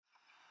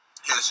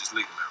That's just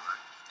legal now,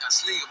 right? That's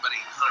legal, but it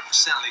ain't 100%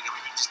 legal.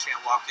 I mean, you just can't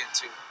walk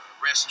into a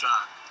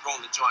restaurant, roll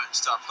a joint, and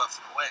start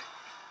puffing away.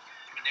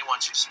 I mean, they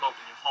want you to smoke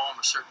in your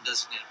home or certain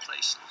designated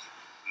places.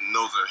 And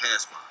those are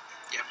hash bars.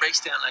 Yeah, it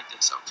breaks down like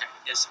this, okay?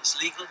 It's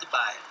legal to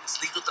buy it.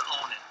 It's legal to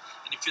own it.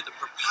 And if you're the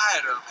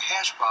proprietor of a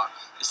hash bar,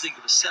 it's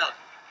legal to sell it.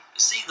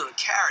 It's legal to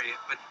carry it,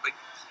 but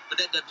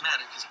that doesn't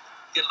matter, because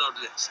get a load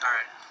of this, all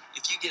right?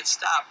 If you get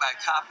stopped by a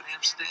cop in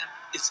Amsterdam,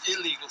 it's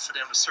illegal for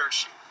them to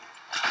search you.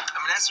 I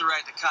mean, that's the right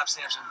the cops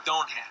in Amsterdam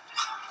don't have.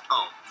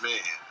 Oh, man.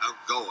 I'm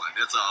going.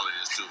 That's all it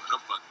is to it. I'm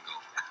fucking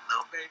going.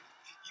 No, baby.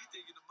 You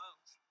thinking the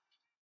most.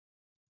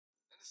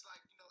 And it's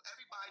like,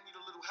 everybody need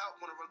a little help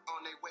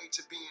on their way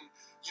to being,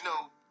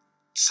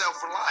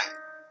 self-reliant.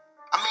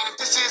 I mean, if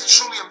this is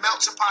truly a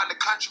melting pot in the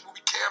country where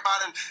we care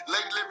about it, and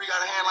Lady Liberty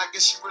got a hand like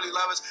this, she really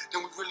loves us,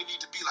 then we really need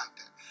to be like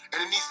that.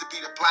 And it needs to be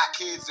the black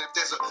kids. And if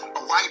there's a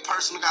white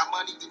person who got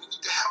money, then we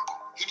need to help them.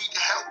 He need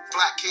to help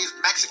black kids,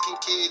 Mexican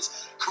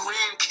kids,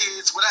 Korean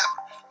kids, whatever.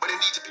 But it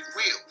need to be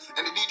real.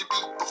 And it need to be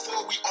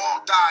before we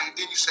all die, and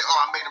then you say, oh,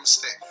 I made a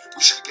mistake.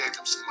 We should have gave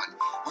them some money.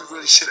 We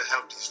really should have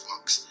helped these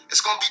folks. It's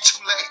going to be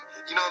too late.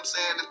 You know what I'm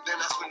saying? And then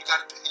that's when you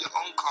got to pay your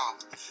own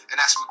karma. And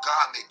that's what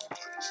God make you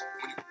punish.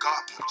 When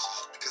God punishes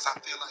you. Because I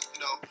feel like,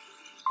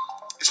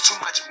 it's too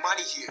much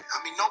money here. I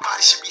mean, nobody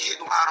should be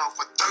hitting lotto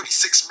for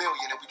 $36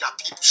 million and we got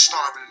people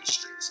starving in the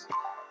streets.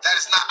 That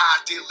is not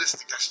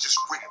idealistic. That's just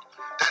real.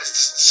 That is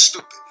just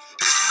stupid.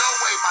 There's no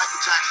way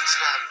Michael Jackson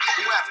should have, or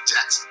whoever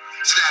Jackson,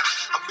 should have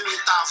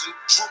 $1,000,000,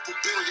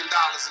 $2 billion,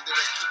 and then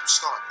there's people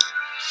starving.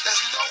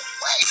 There's no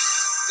way.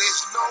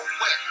 There's no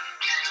way.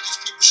 These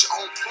people should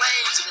own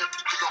planes and their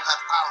people don't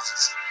have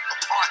houses,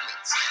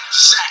 apartments,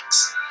 shacks,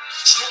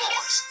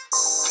 drawers,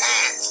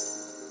 pants.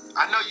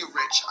 I know you're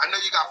rich. I know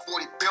you got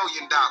 $40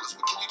 billion,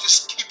 but can you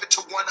just keep it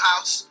to one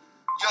house?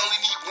 You only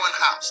need one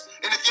house.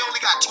 And if you only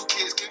got 2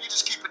 kids, can you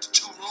just keep it to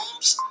 2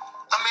 rooms?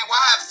 I mean,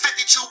 why have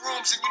 52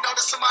 rooms and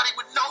there's somebody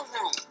with no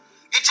room?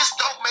 It just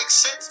don't make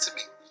sense to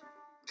me.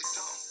 It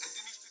don't. And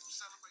then these people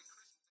celebrate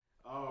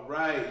Christmas. All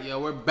right. Yo,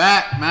 we're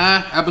back,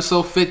 man.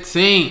 Episode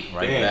 15.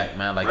 Right Damn. back,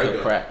 man, like Right your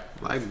back. crack.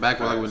 Like back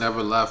like we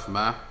never left,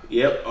 man.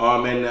 Yep.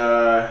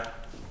 And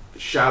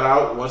shout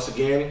out once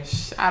again.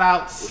 Shout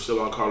outs. We're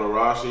still on Carlo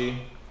Rossi.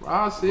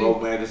 Rossi.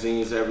 Vogue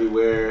magazines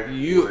everywhere.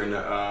 We're in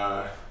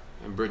the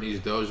And Brittany's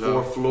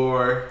Dojo. 4th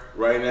floor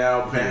right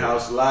now.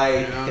 Penthouse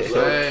life. You know what I'm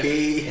Low saying?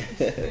 key.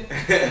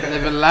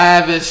 Living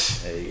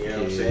lavish. You know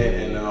what I'm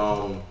saying?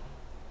 And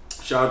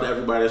shout out to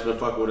everybody that's been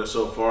fucking with us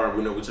so far.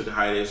 We know we took a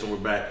hiatus and we're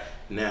back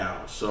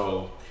now.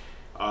 So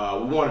we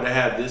wanted to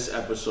have this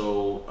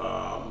episode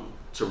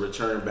to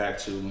return back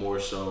to more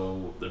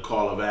so the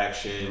call of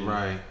action,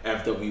 Right.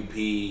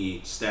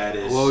 FWP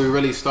status. What we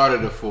really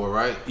started it for,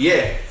 right?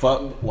 Yeah.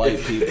 Fuck white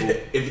people.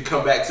 If you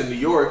come back to New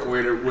York, where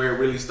it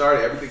really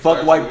started, everything. Fuck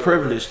starts in white New York.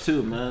 privilege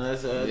too, man.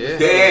 That's Yeah.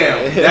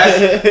 Damn, that's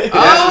exactly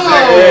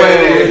Oh, what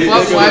it is.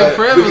 fuck white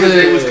privilege. Because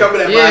it was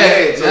coming at my Yeah,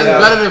 head. So that's now-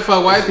 better than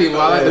fuck white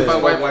people. I like to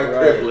fuck white people.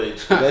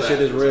 privilege. that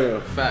shit is real.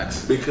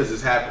 Facts. Because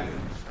it's happening.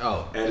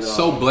 Oh, And, it's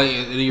so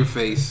blatant in your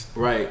face.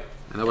 Right.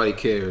 And nobody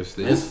cares.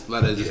 They just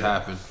let it just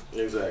happen.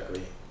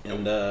 Exactly.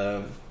 And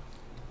the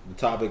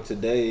topic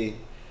today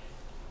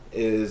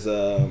is,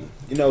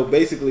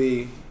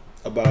 basically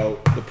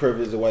about the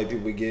privilege that white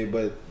people get,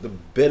 but the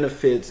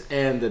benefits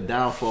and the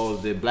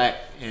downfalls that black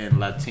and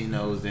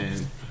Latinos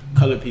and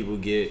colored people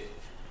get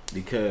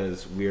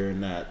because we're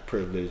not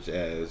privileged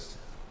as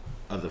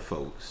other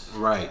folks.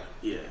 Right.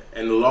 Yeah,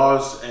 and the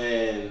laws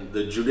and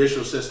the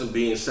judicial system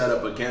being set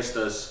up against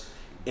us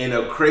in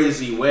a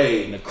crazy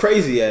way. In a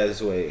crazy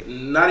ass way.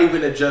 Not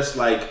even to just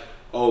like,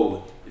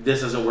 oh,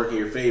 this doesn't work in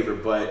your favor,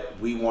 but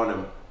we want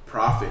to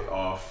profit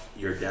off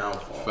your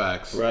downfall.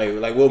 Facts. Right,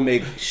 like we'll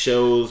make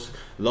shows,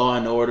 Law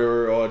and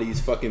Order, all these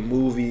fucking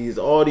movies,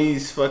 all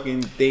these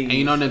fucking things. And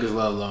you know niggas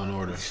love Law and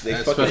Order. They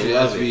Especially fucking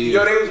love it. SVU.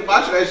 Yo, they was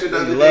watching that shit the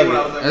other They day love when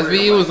I it. was at work.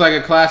 SVU was like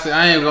a classic.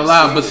 I ain't gonna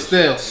lie, but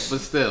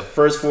still.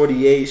 First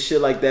 48,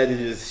 shit like that. It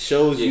just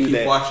shows Yeah, you keep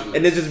that, watching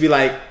and it just be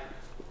like,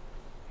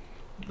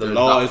 the There's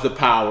law no- is the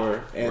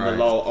power, and Right. the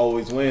law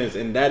always wins,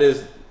 and that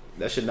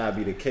should not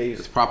be the case.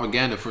 It's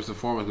propaganda first and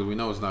foremost because we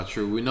know it's not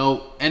true. We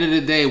know, end of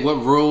the day,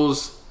 what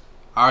rules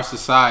our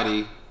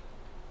society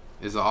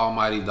is the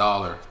almighty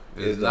dollar.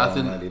 There's the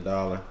nothing almighty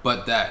dollar.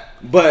 but that.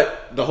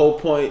 But the whole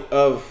point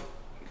of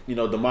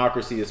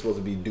democracy is supposed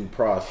to be due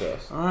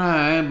process. All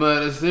right,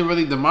 but is it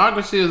really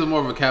democracy? Or is it more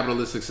of a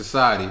capitalistic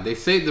society? They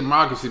say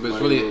democracy, but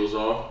it's Money really rules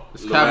all.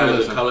 it's No matter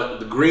capitalism. The color,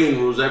 the green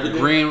rules everything.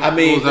 green I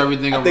mean, rules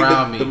everything I think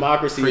around the me.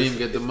 democracy Cream is-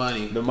 get the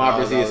money.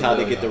 Democracy is how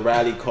they get the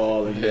rally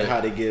call and Yeah.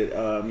 how they get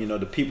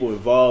the people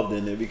involved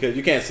in it, because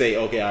you can't say,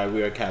 okay, all right,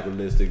 we're a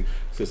capitalistic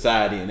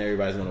society and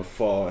everybody's gonna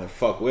fall and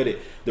fuck with it.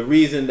 The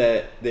reason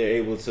that they're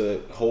able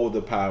to hold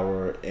the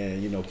power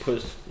and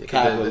push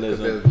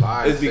capitalism their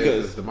lies is say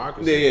because it's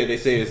democracy. they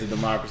say it's a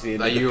democracy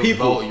and Like the you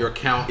people vote, your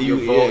count, your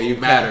vote, you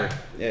matter.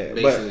 Yeah,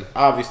 basically. but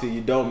obviously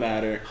you don't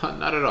matter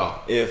Not at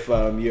all. if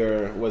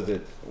you're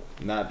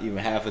not even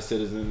half a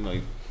citizen,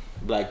 like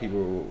black people.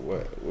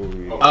 What were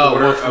we?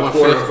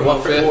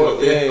 One fifth.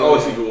 Oh,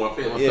 it's even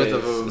 1/5. Yeah, fifth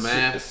of a it's,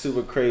 man. it's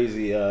super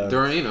crazy.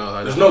 During, you know,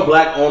 like, There's no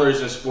black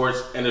owners in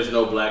sports, and there's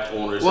no black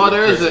owners. well, in the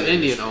there is an prison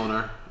Indian industry.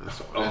 owner in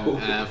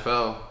Oh.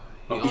 NFL.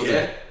 He owns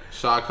yeah?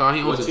 Shah Khan.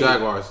 He owns What the team?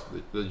 Jaguars,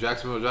 the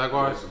Jacksonville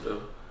Jaguars.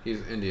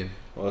 He's Indian.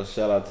 Well,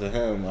 shout out to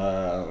him.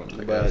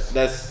 But guess.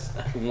 that's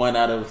 1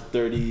 out of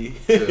 30.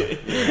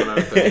 Yeah, 1 out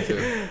of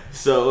 32.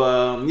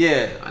 So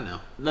yeah, I know.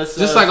 let's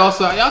Just like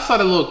also, y'all saw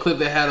the little clip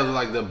they had of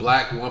like the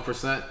black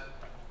 1%.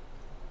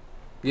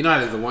 You know how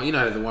there's the one. You know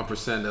how there's the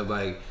 1% of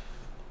like,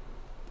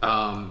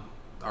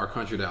 our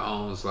country that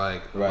owns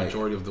like a Right.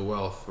 majority of the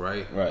wealth,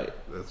 right? right.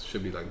 That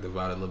should be like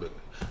divided a little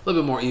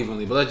bit more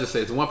evenly. But let's just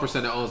say it's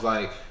 1% that owns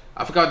like,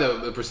 I forgot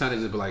the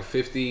percentage, but like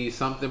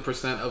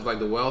 50-something% of like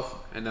the wealth,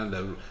 and then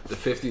the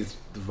 50 is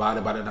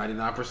divided by the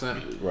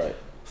 99%. Right.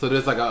 So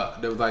there's like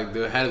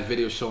they had a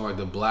video showing like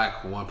the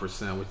black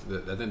 1%, which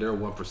I think they're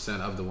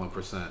 1% of the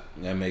 1%.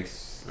 That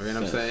makes You know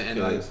what I'm sense, saying? And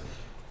like,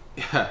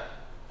 'cause-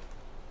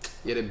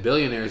 yeah, they're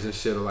billionaires and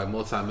shit, or like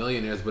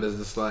multi-millionaires, but it's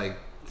just like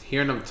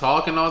hearing them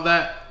talk and all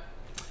that.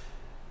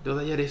 They're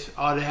like, yeah,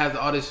 they have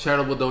all these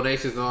charitable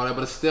donations and all that,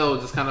 but it's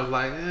still just kind of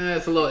like,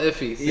 it's a little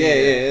iffy. seeing yeah,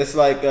 it. it's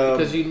like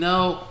Because you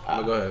know,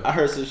 I, go ahead. I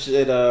heard some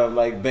shit.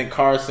 Like Ben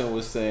Carson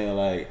was saying,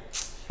 like,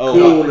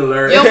 Cool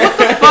alert. Yo, what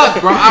the fuck,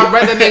 bro? I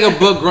read that nigga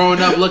book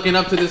growing up, looking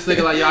up to this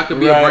nigga like y'all could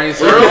be a brain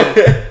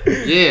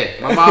surgeon. Yeah,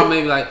 my mom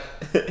made me like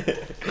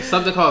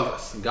something called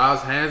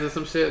God's hands or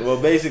some shit.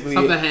 Well, basically,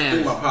 something I think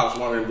hands. my pops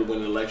wanted him to win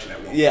the election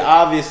at one. yeah,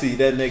 obviously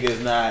that nigga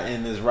is not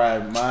in his right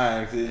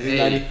mind.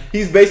 Hey.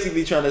 He's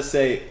basically trying to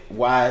say,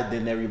 why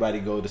didn't everybody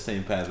go the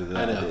same path as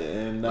I I know. did?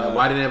 And Like,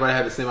 why didn't everybody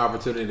have the same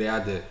opportunity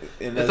I did?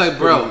 and It's that's like,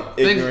 bro,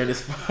 pretty things- ignorant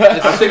as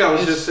fuck. I think I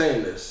was just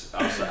saying this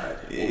outside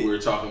when we were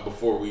talking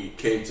before we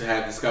came to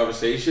have this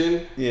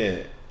conversation. Yeah.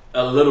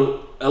 A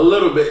little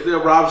bit.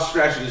 Rob's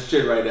scratching his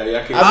chin right now.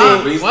 Y'all can't I see mean,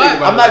 it, but he's what? thinking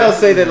about I'm not it. gonna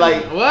say that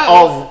like What?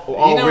 all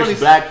You know rich what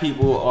black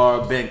people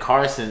are Ben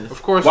Carsons.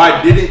 Of course.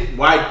 Why didn't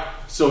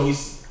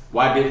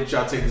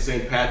y'all take the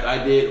same path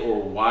I did,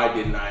 or why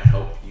didn't I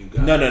help you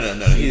guys?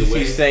 No. see the way?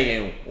 He's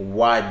saying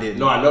why didn't?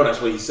 No, I know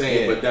that's what he's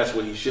saying, Yeah. but that's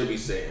what he should be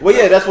saying. Well,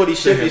 yeah, that's what he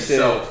To should be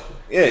saying. himself,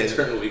 Yeah,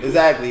 internally.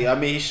 exactly. I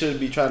mean, he should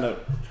be trying to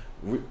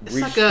It's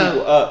reach like a-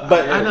 people up.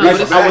 But I know, like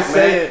but it's I was Black,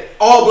 saying, man.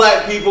 All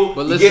black people,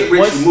 But you listen, get rich,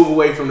 once- you move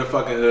away from the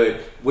fucking hood,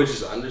 which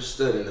is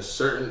understood in a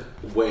certain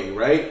way,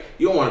 right?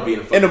 You don't want to be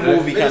in a fucking In a hood.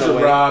 movie It's kinda a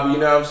way. Rob, you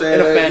know what I'm saying?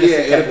 In a fantasy yeah,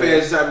 type in a of way.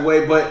 fantasy type of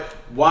way. But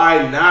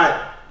why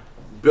not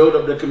build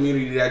up the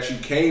community that you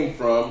came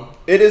from?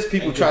 it is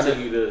people And trying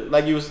continue to, to-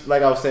 like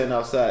I was saying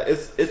outside.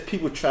 It's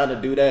people trying to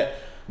do that.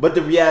 But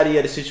the reality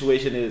of the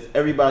situation is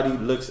everybody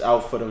looks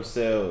out for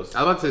themselves.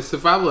 I was about to say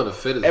survival of the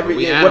fittest. Bro.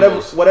 We Whatever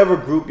animals. whatever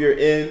group you're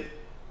in,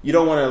 you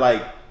don't want to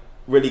like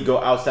really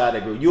go outside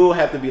the group. You'll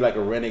have to be like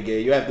a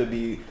renegade. You have to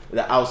be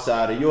the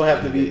outsider. You'll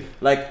have to be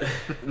like,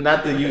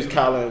 not to use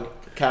Colin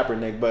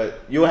Kaepernick,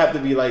 but you'll have to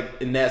be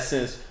like in that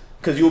sense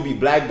because you'll be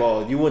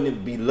blackballed. You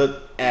wouldn't be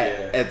looked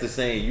at the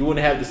same. You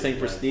wouldn't have the same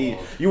prestige.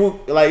 You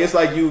would, like, it's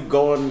like you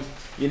going,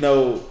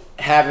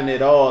 having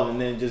it all and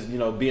then just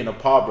being a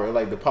pauper,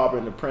 like the pauper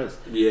and the prince.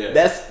 Yeah.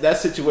 That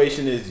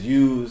situation is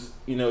used.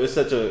 It's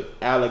such a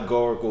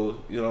allegorical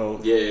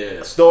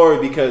Yeah.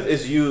 story because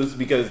it's used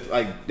because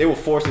like they were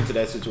forced into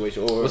that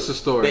situation. Or What's the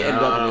story? they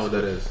ended I up don't in know what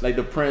this- that is. Like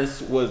the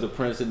prince was the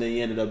prince and then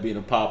he ended up being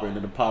a pauper and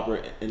then the pauper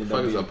ended Fuck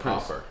up is being a a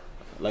prince. pauper?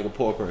 Like a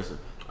poor person.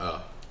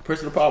 Oh.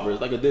 Prince and the pauper.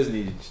 It's like a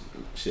Disney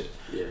shit.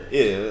 Yeah.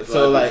 Yeah.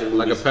 So like.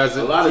 Like a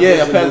peasant? A lot of Yeah, a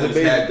Disney peasant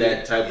movies had basically.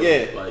 that type of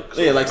Yeah, like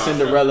yeah, like concept.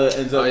 Cinderella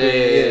ends up Oh,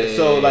 being, yeah.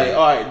 So like,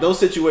 all right, those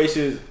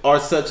situations are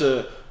such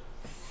a.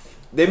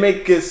 They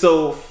make it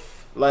so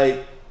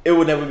like it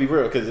would never be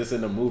real because it's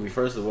in a movie.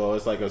 First of all,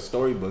 it's like a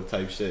storybook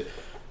type shit.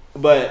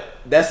 But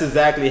that's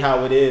exactly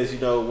how it is.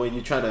 When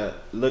you're trying to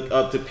look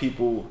up to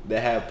people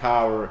that have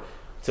power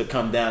to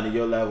come down to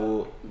your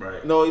level.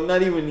 Right. No,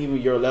 not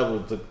even your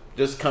level. To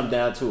just come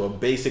down to a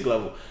basic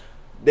level.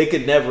 They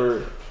could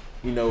never.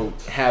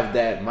 Have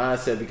that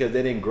mindset because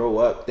they didn't grow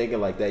up thinking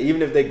like that.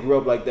 Even if they grew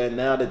up like that,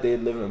 now that they're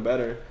living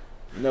better,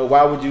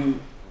 why would you?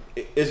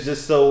 It's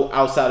just so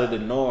outside of the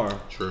norm.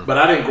 True. But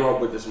I didn't grow up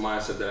with this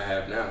mindset that I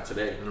have now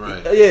today.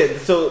 Right. Yeah.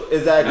 So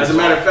exactly. As a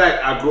matter of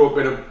fact, I grew up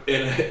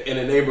in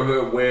a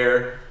neighborhood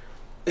where,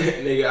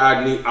 nigga,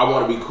 I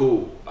want to be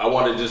cool. I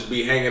want to just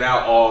be hanging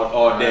out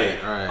all day.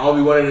 Right. I want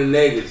to be one of the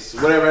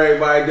niggas. Whatever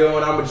everybody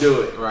doing, I'm gonna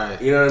do it.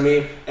 Right. You know what I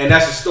mean? And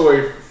that's a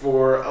story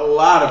for a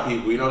lot of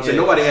people. You know what I'm saying?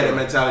 Yeah, Nobody had sure. that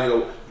mentality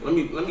of let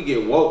me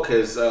get woke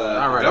because the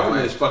right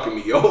government away. is fucking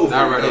me over.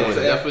 Not right you know what away. I'm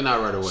saying? Definitely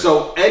not right away.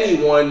 So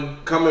anyone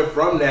coming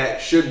from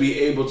that should be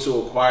able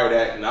to acquire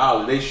that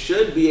knowledge. They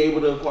should be able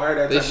to acquire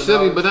that. They type of should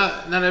be, knowledge.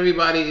 but not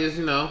everybody is,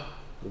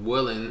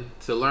 willing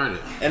to learn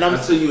it. And I'm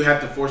until you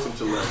have to force them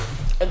to learn.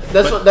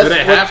 that's But do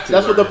they have to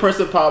that's what the learn? Prince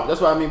of Pop.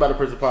 That's what I mean by the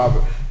Prince of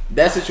Pop.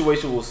 That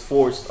situation was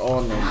forced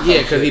on them.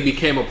 Yeah, because he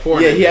became a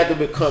poor Yeah, nigga. he had to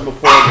become a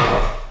poor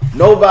man.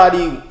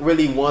 Nobody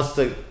really wants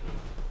to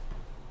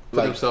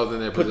Put themselves in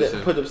their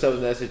position. Put themselves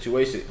in that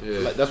situation. Yeah.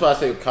 Like, that's why I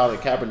say Colin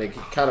Kaepernick, he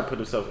kind of put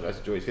himself in that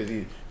situation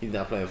because he's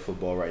not playing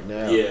football right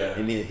now. Yeah.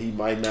 And he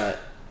might not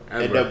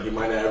end Ever. up. He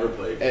might not ever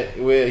play.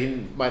 Well,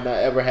 he might not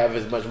ever have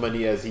as much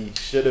money as he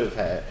should have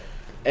had,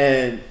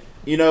 and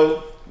you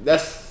know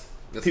that's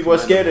people are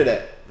scared of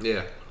that.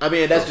 Yeah. I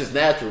mean, that's just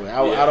natural.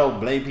 Yeah. I don't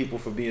blame people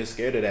for being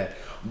scared of that,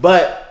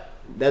 but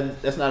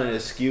that's not an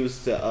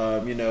excuse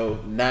to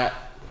not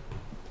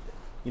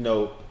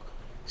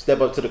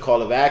step up to the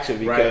call of action,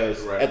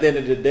 because Right. at the end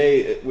of the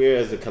day, we're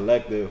as a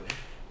collective,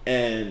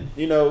 and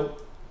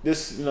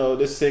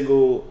this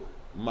single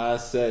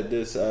mindset,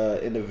 this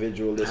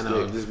individualistic, I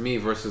know, just me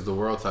versus the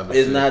world type of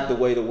is shit. not the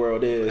way the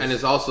world is. And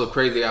it's also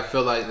crazy. I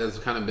feel like that's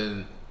kind of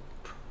been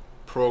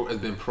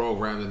it's been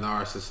programmed in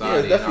our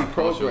society, Yeah, it's in our definitely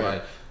culture, programmed.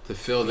 like to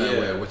feel that Yeah.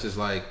 way, which is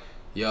like,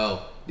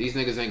 yo, these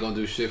niggas ain't gonna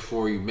do shit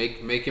for you.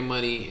 Make your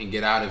money and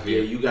get out of Yeah,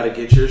 here. you gotta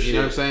get your shit. You know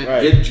what I'm saying?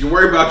 Right. You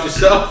worry about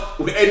yourself.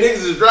 And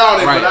niggas is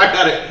drowning, Right. but I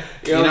gotta.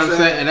 You know what I'm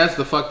saying? And that's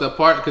the fucked up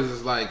part, because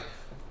it's like,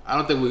 I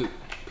don't think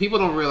people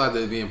don't realize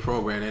they're being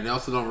programmed, and they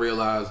also don't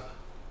realize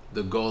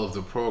the goal of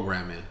the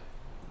programming.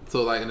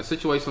 So like in a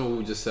situation where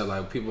we just said,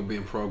 like, people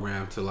being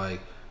programmed to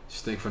like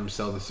just think for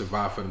themselves and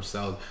survive for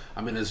themselves.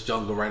 I'm in this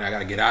jungle right now. I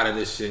gotta get out of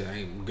this shit. I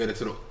ain't get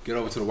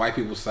over to the white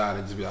people's side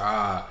and just be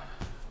like,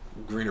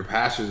 greener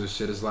pastures and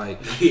shit. It's like,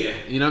 Yeah.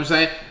 you know what I'm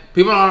saying?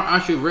 People aren't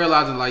actually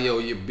realizing, like, yo,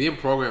 you're being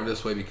programmed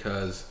this way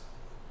because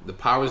the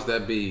powers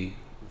that be,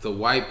 the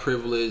white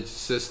privilege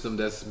system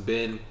that's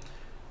been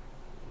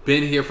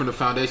here from the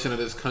foundation of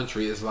this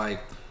country, is like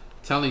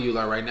telling you,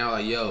 like, right now,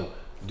 like, yo,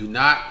 do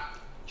not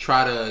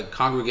try to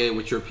congregate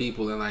with your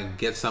people and like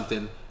get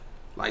something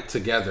like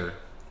together.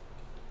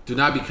 Do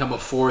not become a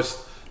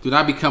force. Do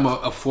not become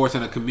a force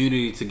in a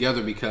community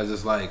together, because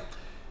it's like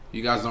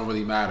you guys don't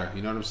really matter.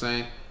 You know what I'm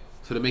saying?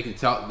 So they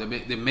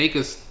make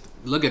us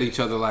look at each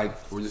other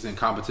like we're just in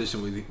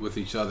competition with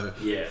each other.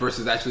 Yeah.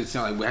 Versus actually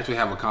sound like we actually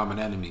have a common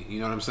enemy. You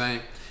know what I'm saying?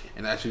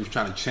 And actually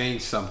trying to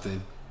change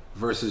something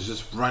versus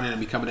just running and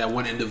becoming that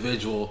one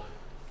individual,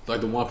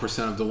 like the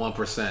 1% of the 1%. You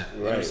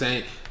know what I'm Right.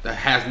 saying? That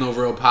has no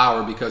real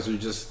power because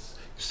you're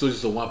still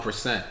just a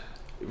 1%.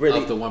 Really,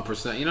 Of the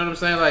 1%. You know what I'm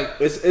saying? Like,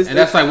 It's- and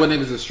that's like what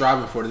niggas is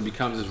striving for, to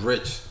become just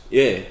rich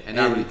yeah, and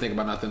not really think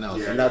about nothing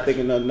else. and not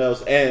thinking nothing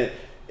else. And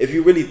if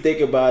you really think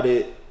about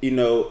it, in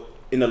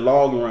the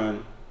long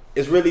run,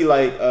 it's really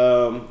like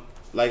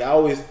I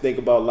always think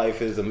about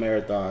life as a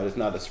marathon. It's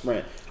not a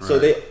sprint. So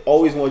Right. they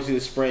always want you to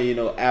sprint,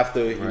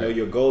 after Right.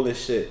 your goal and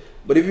shit.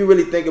 But if you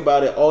really think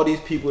about it, all these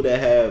people that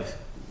have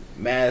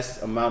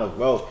mass amount of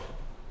wealth,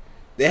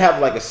 they have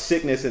like a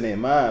sickness in their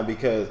mind,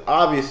 because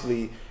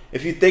obviously,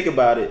 if you think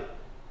about it,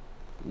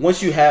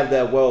 once you have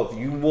that wealth,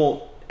 you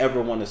won't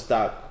ever want to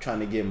stop trying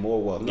to get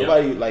more wealth. Yep.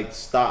 Nobody like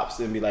stops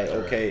and be like,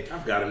 okay,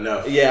 I've got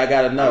enough. yeah, I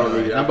got enough.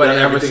 I've Nobody done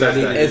ever everything says I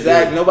need that. to do.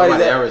 Exactly.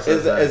 Nobody ever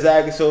says that.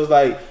 Exactly. So it's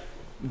like,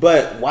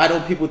 but why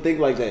don't people think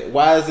like that?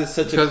 Why is it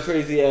such a Because-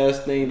 crazy ass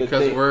thing to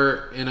Because think?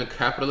 we're in a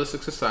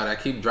capitalistic society. I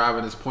keep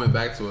driving this point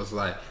back to us,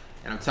 like,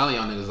 and I'm telling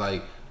y'all niggas,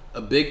 like,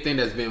 a big thing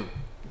that's been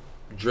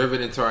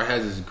driven into our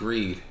heads is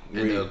greed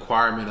and Greed. the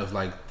acquirement of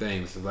like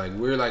things. Like,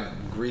 we're like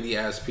greedy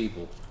ass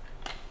people,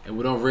 and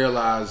we don't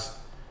realize,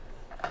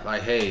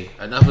 like, hey,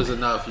 enough is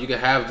enough. You can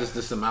have just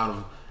this amount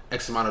of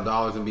X amount of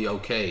dollars and be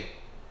okay.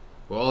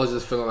 We're always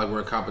just feeling like we're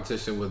in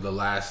competition with the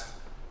last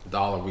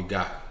dollar we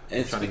got and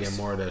And trying to get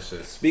more of that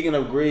shit. Speaking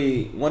of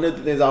greed, one of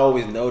the things I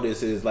always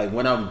notice is like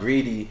when I'm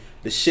greedy,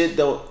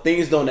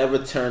 things don't ever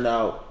turn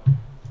out.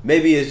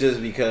 Maybe it's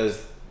just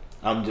because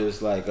I'm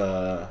just like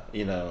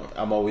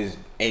I'm always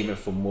aiming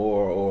for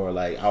more, or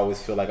like I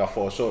always feel like I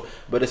fall short.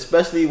 But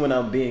especially when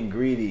I'm being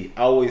greedy,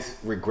 I always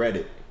regret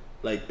it.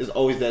 Like there's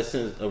always that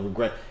sense of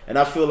regret, and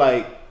I feel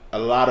like a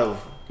lot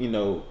of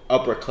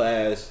upper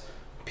class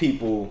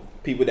people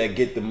that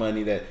get the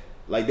money, that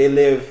like they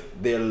live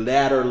their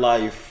latter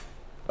life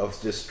of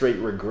just straight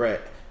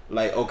regret.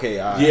 Like, okay,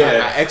 I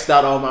X'd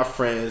out all my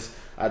friends.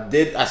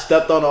 I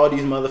stepped on all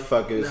these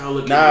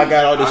motherfuckers. Now I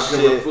got all this I can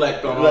shit.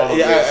 reflect on all Like, of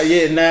yeah,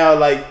 this. yeah. Now,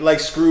 like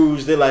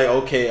Scrooge, they're like,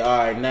 okay, all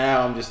right.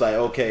 Now I'm just like,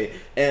 okay,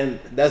 and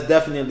that's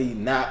definitely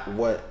not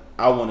what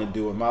I want to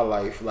do in my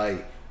life.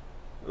 Like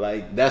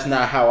that's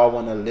not how I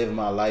want to live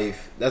my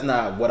life. That's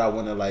not what I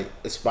want to like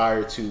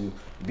aspire to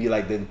be.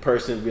 Like the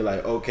person be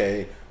like,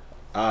 okay,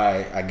 all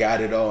right, I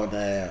got it all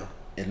now,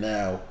 and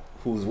now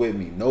who's with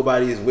me?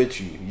 Nobody is with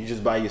you. You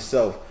just by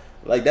yourself.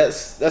 Like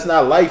that's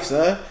not life,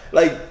 son.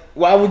 Like,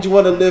 why would you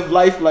want to live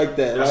life like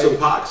that? That's like,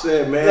 what Pac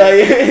said, man.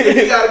 Like- if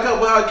you got a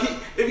couple houses,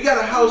 if you got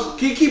a house,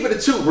 can you keep it in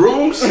 2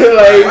 rooms? Like,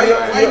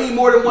 why you need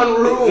more than 1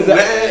 room,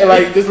 Exactly. man?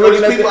 Like, just Bro,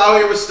 looking these at people the- out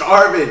here were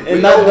starving. and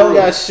with not no don't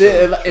got room.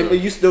 shit, and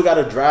you still got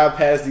to drive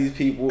past these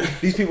people.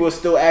 These people are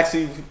still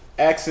asking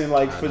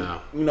like for know.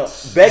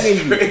 begging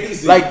It's you,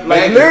 crazy. like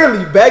Begging.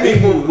 literally begging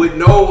People you. with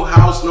no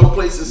house, no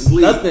place to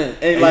sleep, Nothing.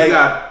 And, and like- you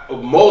got a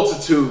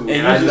multitude.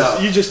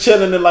 And you just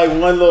chilling in like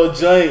one little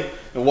joint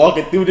and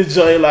walking through the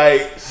joint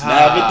like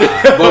snapping.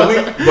 but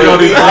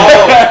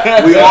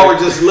we all were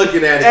just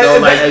looking at it though,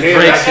 like, damn,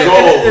 that's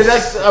gold. And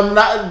that's I'm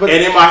not. But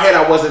And in my head,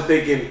 I wasn't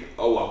thinking,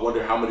 oh, I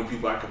wonder how many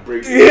people I can bring.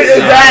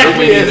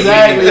 Exactly.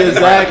 I'm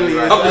just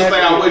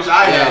like, I wish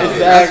I had. Yeah, Exactly.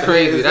 that's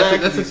crazy.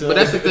 Exactly. But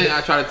that's the thing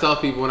I try to tell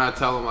people when I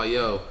tell them, like,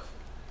 yo,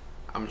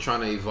 I'm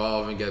trying to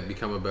evolve and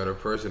become a better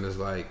person. Is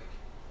like,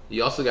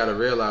 you also got to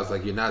realize,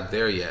 like, you're not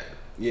there yet.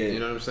 Yeah. You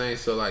know what I'm saying?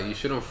 So, like, you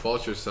shouldn't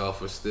fault yourself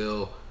for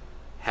still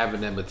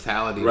having that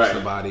mentality of Right.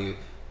 somebody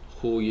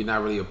who you're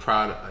not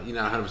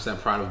 100%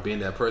 proud of being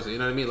that person. You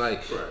know what I mean? Like,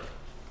 Right.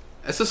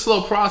 it's a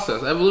slow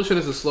process. Evolution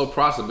is a slow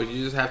process, but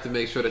you just have to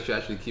make sure that you're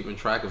actually keeping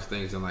track of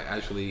things and, like,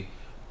 actually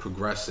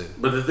progressing.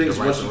 But the thing is,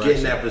 right once you get in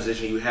direction. that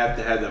position, you have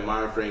to have that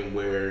mind frame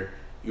where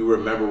you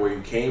remember where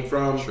you came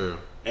from. True.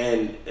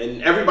 And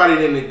everybody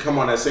didn't come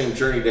on that same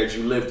journey that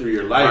you lived through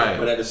your life, Right.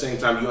 but at the same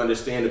time, you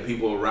understand the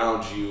people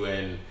around you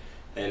and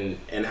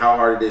how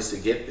hard it is to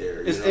get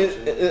there. You know what I'm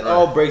saying? It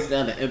all breaks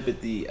down to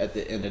empathy at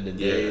the end of the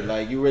day. Yeah.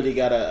 Like, you really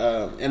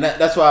gotta, and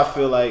that's why I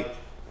feel like,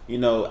 you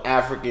know,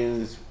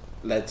 Africans,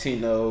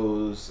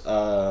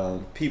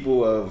 Latinos,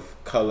 people of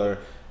color,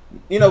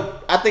 you know,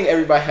 I think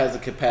everybody has the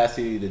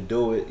capacity to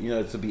do it, you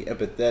know, to be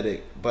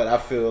empathetic. But I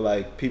feel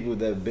like people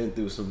that have been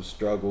through some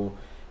struggle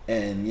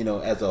and, you know,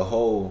 as a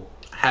whole,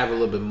 Have a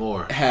little bit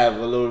more. have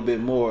a little bit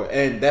more,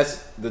 and that's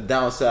the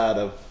downside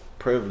of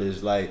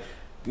privilege. Like,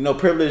 you know,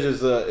 privilege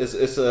is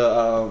it's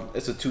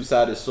a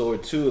two-sided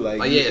sword too. Like,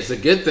 Like, yeah, it's a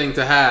good thing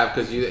to have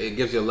because it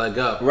gives you a leg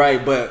up.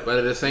 right, but But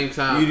at the same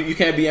time, you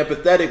can't be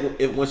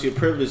empathetic once you're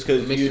privileged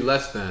because it makes you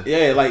less than.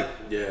 Yeah, like,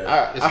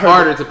 Yeah. It's I heard-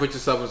 harder to put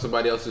yourself in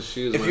somebody else's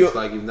shoes If when you- it's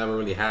like you've never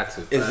really had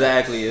to.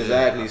 Exactly.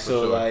 Yeah, for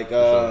So sure, like, for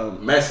sure.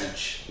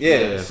 Message. yeah.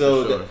 Yeah,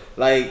 So for sure.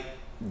 like,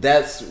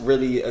 that's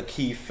really a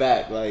key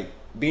fact. Like,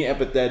 being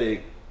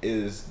empathetic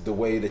is the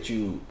way that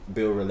you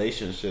build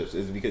relationships.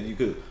 Is because you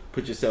could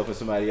put yourself in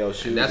somebody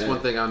else's shoes. And that's and- one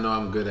thing I know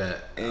I'm good at.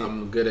 And-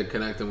 I'm good at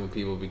connecting with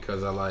people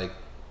because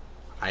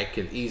I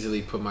can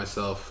easily put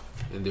myself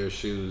in their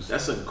shoes.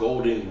 That's a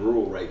golden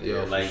rule right there.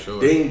 Yeah, for like, sure.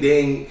 ding,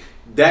 ding.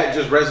 That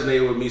just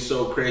resonated with me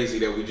so crazy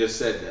that we just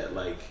said that.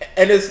 Like,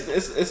 And it's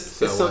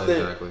So what something.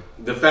 exactly?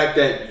 the fact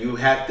that you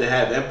have to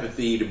have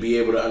empathy to be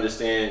able to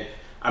understand.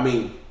 I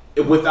mean,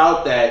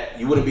 without that,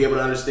 you wouldn't be able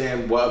to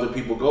understand what other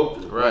people go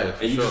through. Right,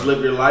 for And you sure. just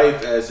live your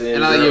life as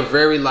in And you're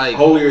very like,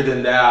 holier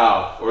than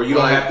thou, or you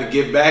don't Like- have to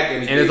give back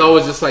anything. and it's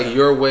always just like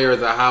your way or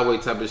the highway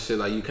type of shit.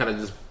 Like you kind of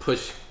just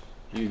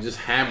you just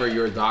hammer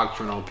your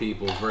doctrine on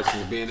people versus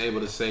being able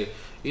to say,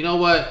 you know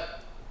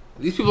what,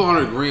 these people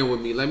aren't agreeing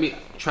with me. Let me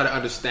try to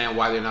understand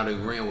why they're not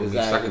agreeing with me, so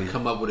I Exactly. can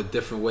come up with a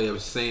different way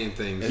of saying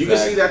things. You can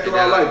see that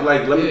throughout life.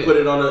 Like, let me Yeah. put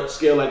it on a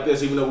scale like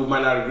this. Even though we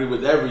might not agree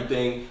with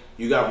everything,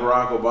 you got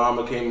Barack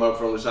Obama came up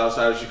from the south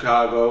side of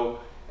Chicago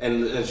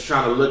and is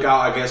trying to look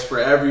out, I guess, for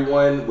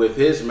everyone with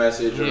his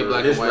message Yeah, or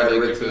black his and white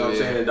rhetoric. nigga You know what I'm too,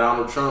 saying? yeah. And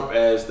Donald Trump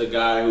as the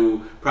guy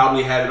who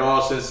probably had it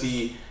all since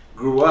he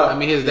grew up. I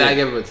mean, his dad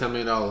gave him a $10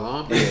 million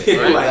loan. Yeah,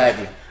 Right? like,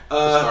 Exactly.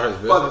 start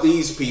his fuck business.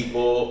 these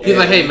people. He's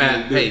like, and hey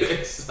man, do hey,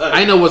 this.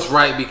 I know what's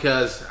right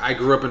because I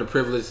grew up in a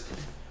privileged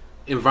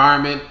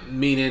environment,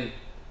 meaning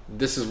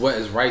this is what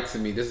is right to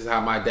me. This is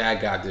how my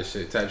dad got this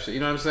shit type shit. You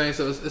know what I'm saying?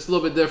 So it's a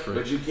little bit different.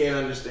 But you can't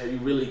understand. You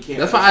really can't.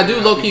 That's why I do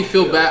understand how low key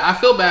people feel bad. I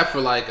feel bad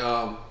for like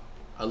a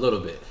little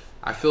bit.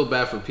 I feel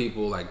bad for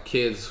people like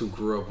kids who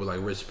grew up with like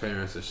rich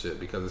parents and shit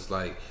because it's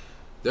like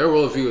their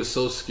worldview is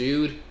so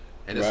skewed,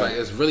 and it's Right. like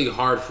it's really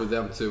hard for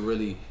them to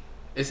really.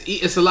 It's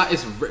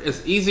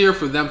easier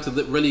for them to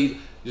really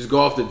just go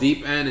off the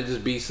deep end and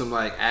just be some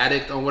like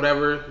addict on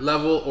whatever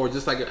level, or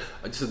just like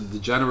just a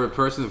degenerate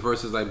person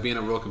versus like being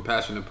a real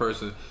compassionate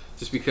person.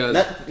 Just because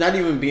Not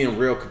even being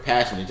real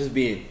compassionate, just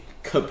being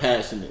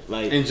compassionate.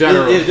 Like, in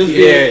general, it's just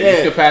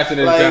just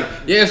compassionate like, in general.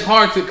 Yeah, it's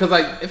hard to because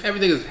like if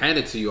everything is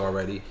handed to you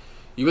already,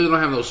 you really don't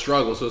have no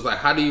struggle. So it's like,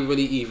 how do you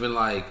really even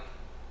like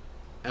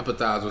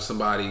empathize with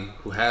somebody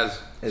who has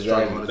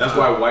struggle? All the That's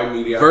time? why white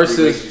media versus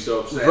makes you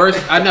so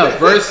upset. I know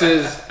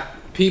versus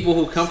people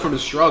who come from the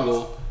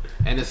struggle,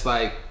 and it's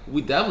like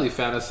we definitely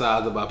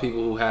fantasize about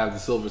people who have the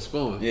silver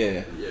spoon.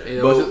 Yeah. You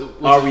know, But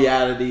which our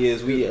reality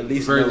is we at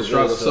least very know the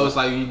struggle. this, So it's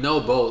like you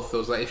know both. So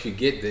it's like if you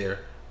get there,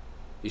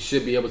 you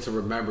should be able to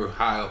remember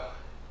how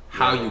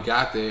you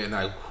got there and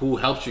like who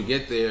helped you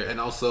get there, and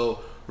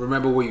also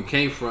remember where you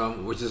came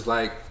from. Which is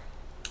like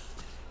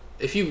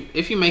if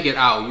you make it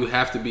out, you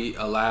have to be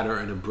a ladder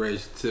and a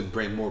bridge to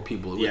bring more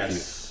people with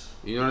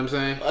you. You know what I'm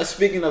saying?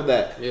 speaking of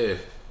that, Yeah.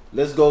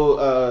 let's go.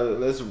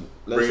 Let's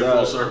Bring it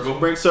full circle.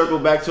 Bring circle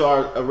back to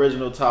our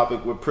original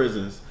topic with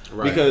prisons.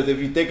 Right. Because if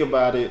you think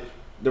about it,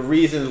 the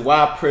reason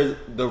why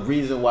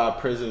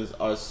prisons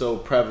are so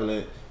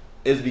prevalent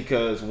is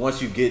because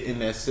once you get in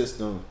that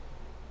system,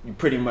 you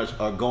pretty much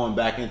are going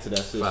back into that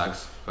system.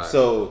 Facts.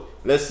 So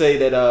let's say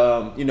that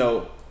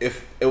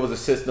if it was a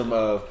system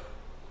of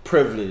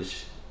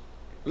privilege,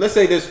 let's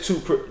say there's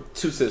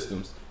two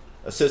systems,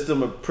 a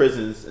system of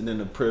prisons and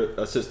then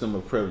a system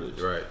of privilege.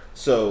 Right.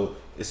 So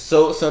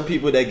some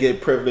people that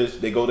get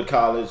privileged, they go to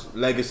college,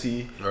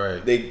 legacy.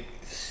 Right. They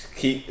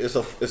keep it's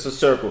a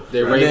circle. They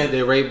And rape then-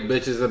 they rape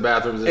bitches in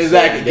bathrooms. And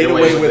Exactly, shit, get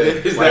away with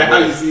it. Is that how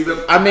you see them?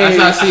 I mean, That's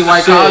how I see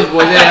white shit. college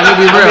boys. Yeah, let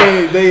me be real.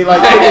 I mean,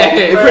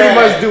 they pretty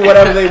much do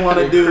whatever they want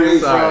to do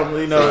Sorry. from,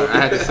 you know, I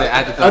had to say, I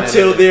had to throw that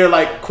until in. they're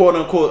like quote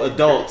unquote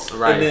adults,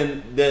 Right. and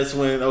then that's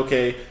when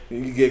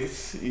you get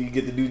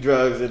to do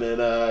drugs and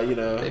then you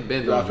know, They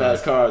been drive doing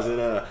fast cars and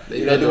They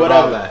you been know, do doing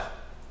all whatever. that.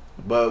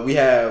 But we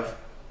have,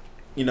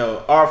 you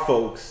know, our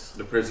folks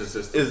The prison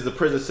system. is the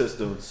prison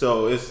system,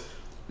 so it's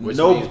Which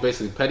no means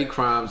basically petty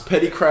crimes,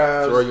 petty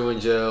crimes, throw you in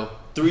jail,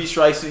 3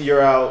 strikes and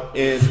you're out,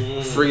 and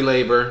free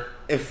labor.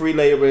 free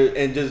labor,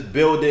 and just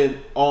building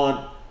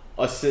on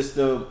a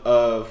system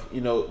of,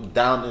 you know,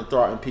 down and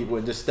throtting people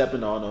and just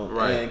stepping on them,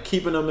 Right. and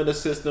keeping them in the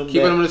system.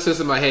 Keeping them in the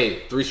system like, hey,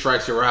 3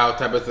 strikes, you're out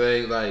type of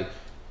thing. Like,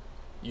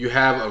 you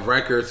have a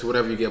record, so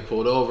whatever you get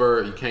pulled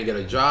over, you can't get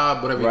a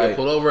job, whatever you Right. get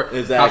pulled over,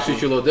 Exactly. I'll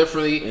shoot you a little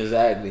differently,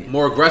 Exactly.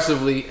 more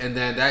aggressively, and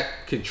then that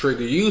can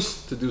trigger you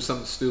to do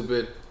something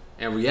stupid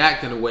and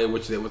react in a way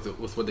with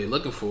what they're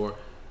looking for.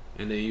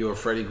 And then you're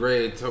Freddie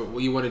Gray,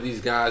 you one of these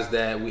guys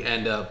that we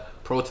end up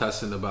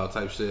protesting about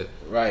type shit.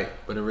 Right.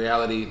 But in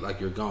reality, like,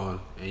 you're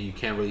gone and you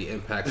can't really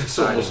impact It's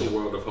society almost a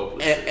world of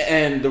hopelessness.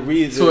 And the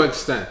reason to an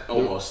extent.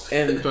 Almost.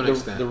 and to an the,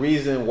 extent. the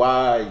reason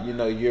why, you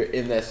know, you're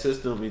in that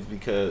system is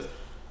because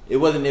it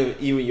wasn't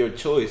even your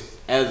choice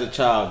as a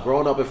child.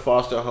 Growing up in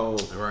foster home,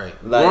 Right.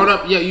 like, Growing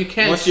up, yeah, you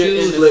can't once you're in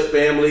choose. the- Split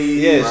families.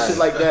 yeah, Right. shit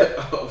like that.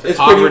 It's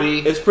Poverty.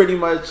 It's pretty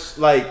much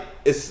like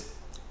it's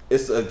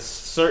a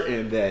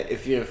certain that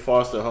if you're in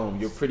foster home,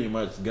 you're pretty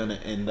much gonna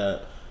end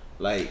up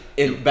like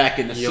back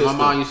in the Yeah, system.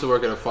 my mom used to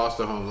work at a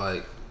foster home.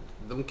 Like,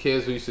 them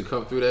kids who used to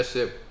come through that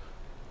shit,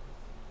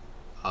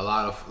 a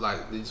lot of,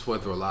 like, they just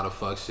went through a lot of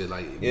fuck shit,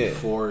 like, Yeah.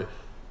 before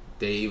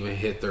they even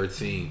hit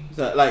 13.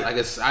 So, like, I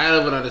guess I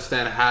don't even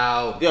understand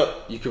how Yo,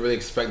 you could really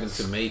expect them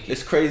to make it.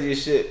 it's crazy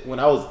as shit. When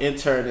I was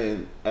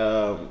interning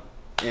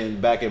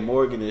and back in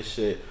Morgan and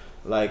shit,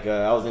 like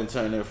I was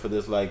interning for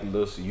this like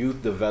little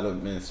youth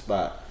development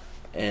spot,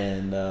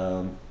 and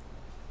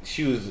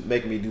she was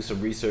making me do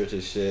some research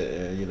and shit,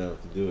 and you know,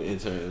 to do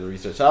intern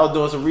research. So I was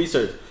doing some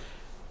research,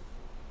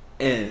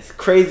 and it's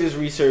craziest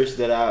research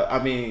that I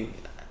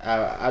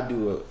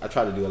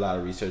try to do a lot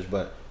of research,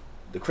 but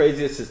the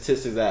craziest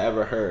statistics I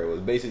ever heard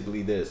was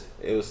basically this.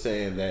 It was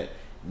saying that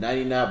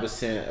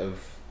 99%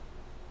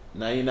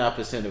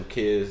 of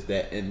kids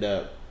that end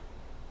up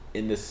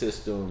in the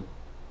system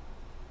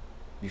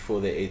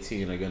before they're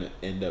 18 are gonna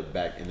end up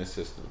back in the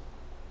system.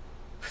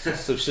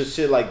 So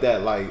shit like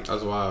that, like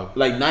That's wild.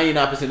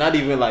 99%, not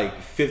even like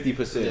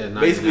 50%. Yeah,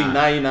 Basically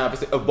 99.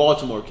 99% of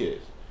Baltimore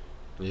kids.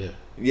 Yeah.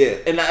 Yeah,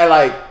 and I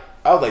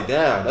was like,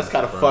 damn, that's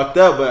kind of Bro. fucked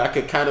up, but I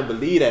could kind of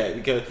believe that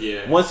because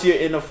Yeah. once you're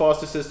in the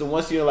foster system,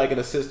 once you're like in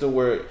a system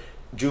where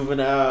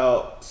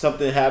juvenile,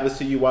 something happens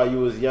to you while you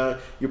was young,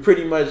 you're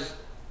pretty much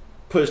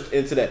pushed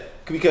into that.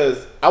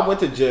 Because I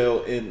went to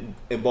jail in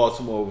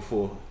Baltimore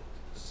before.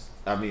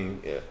 I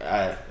mean,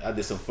 I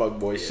did some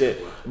fuckboy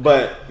shit,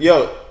 but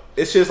yo,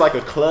 it's just like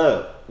a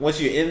club.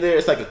 Once you're in there,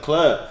 it's like a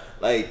club.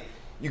 Like,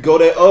 you go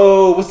there,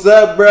 oh, what's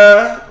up,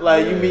 bruh?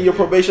 Like, you meet your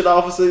probation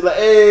officer, like,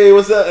 hey,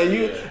 what's up? And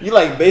you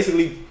like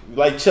basically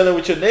like chilling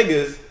with your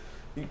niggas.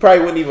 You probably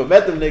wouldn't even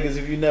met them niggas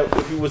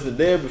if you wasn't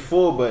there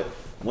before. But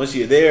once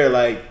you're there,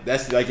 like,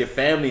 that's like your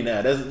family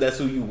now. That's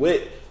who you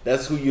with.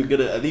 That's who you're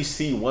gonna at least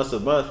see once a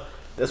month.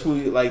 That's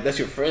that's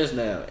your friends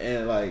now.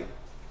 And like,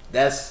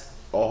 that's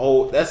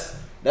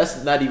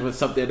not even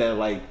something that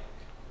like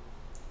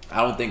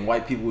I don't think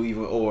white people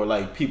even, or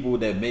like people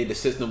that made the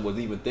system was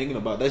even thinking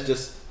about. That's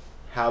just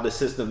how the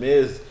system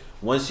is.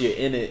 Once you're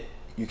in it,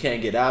 you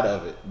can't get out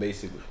of it,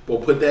 basically.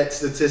 But put that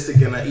statistic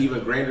in an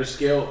even grander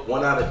scale.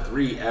 1 out of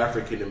 3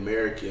 African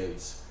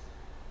Americans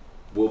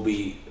will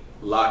be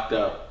locked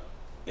up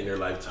in their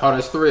lifetime. Oh,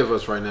 there's 3 of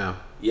us right now.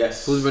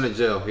 Yes. Who's been in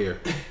jail here?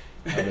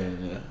 I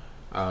mean,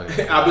 Oh,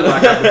 yeah. I've been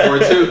locked up before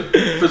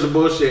too for some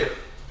bullshit.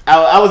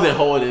 I was in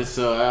holding,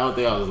 so I don't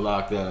think I was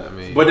locked up. I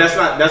mean, But that's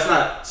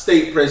not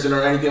state prison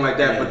or anything like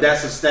that. Yeah. But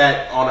that's a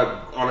stat on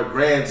a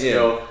grand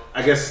scale. Yeah.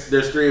 I guess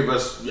there's 3 of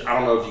us. I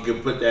don't know if you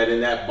can put that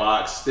in that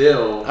box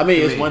still. I mean,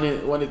 it's 1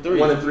 in 3.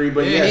 1 in 3,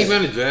 but yeah, yes. he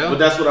been in jail. But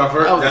that's what I've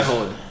heard. I was in That's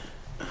holding.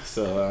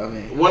 So I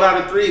mean, 1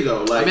 out of 3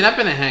 though. Like, I mean, I've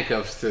been in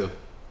handcuffs too.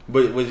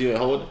 but was you in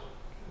holding?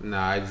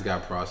 Nah, I just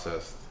got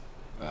processed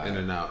in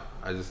and out.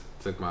 I just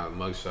took my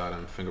mugshot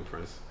and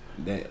fingerprints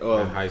in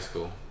high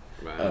school.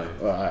 Man.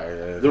 All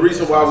right. the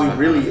reason why we That's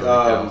really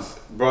not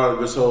brought up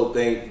this whole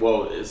thing.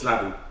 Well, it's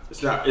not.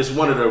 It's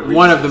one of the reasons.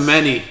 One of the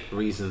many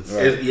reasons.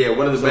 Right.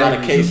 One of the There's a lot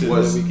main of reasons cases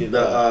was that we can,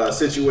 the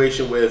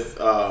situation with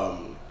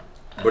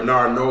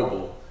Bernard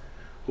Noble,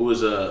 who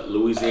was a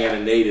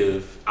Louisiana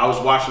native. I was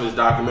watching this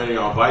documentary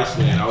on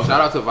Viceland. I was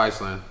Shout out to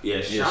Viceland. Yeah,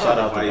 shout shout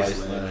out out to to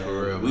Viceland, Viceland.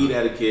 for real, Weed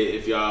man. Etiquette,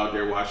 if y'all out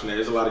there watching that.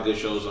 There's a lot of good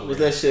shows on What's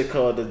there. that shit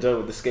called? The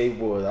joke with the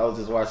skateboard. I was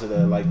just watching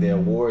that like their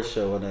award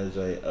show on that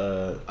joint.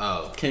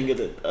 Oh, King of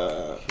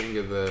the King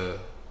of the.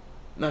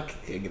 not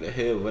King of the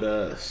Hill,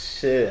 but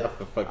shit.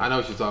 I know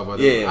what you're talking about.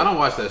 Yeah. I don't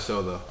watch that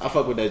show though. I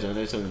fuck with that joint.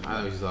 That joint. I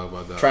know what you're talking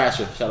about though.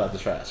 Trasher. Shout out to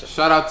Trasher.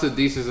 Shout out to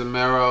Desus and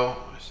Mero.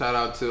 Shout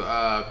out to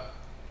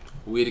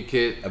We the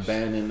Kid.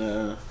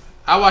 Abandon.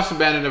 I watch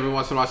Abandon every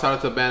once in a while. Shout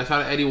out to Abandon.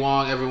 Shout out to Eddie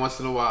Wong every once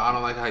in a while. I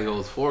don't like how he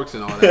holds forks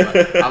and all that,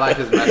 but I like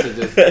his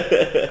messages.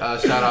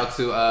 Shout out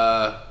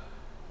to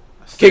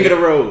King of the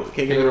Road.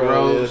 King of the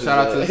Road.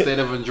 Shout out to the State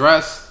of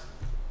Undress.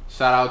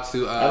 Shout out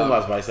to I don't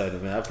watch Vice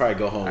Land, man. I probably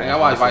go home. I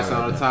watch Vice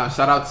Land all the time.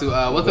 Shout out to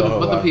what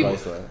the people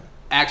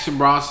Action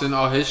Bronson,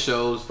 all his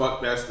shows.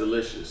 Fuck, that's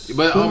delicious.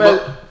 But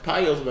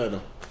Pio's met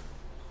him.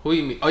 Who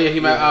you mean? Oh yeah, he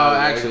met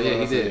Action. Yeah,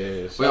 he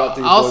did. Yeah.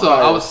 But also,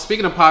 I was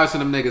speaking of Pius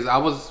and them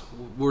niggas.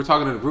 We were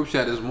talking in the group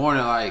chat this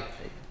morning, like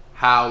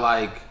how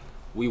like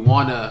we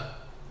wanna,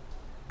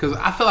 cause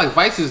I feel like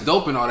Vice is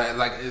dope and all that.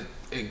 Like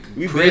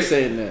we've been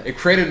saying that it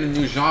created a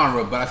new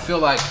genre, but I feel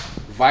like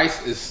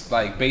Vice is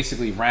like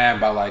basically ran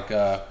by like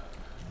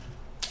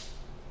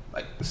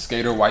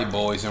skater white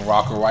boys and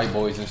rocker white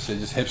boys and shit,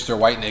 just hipster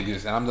white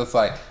niggas. And I'm just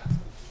like,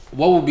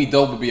 what would be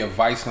dope would be a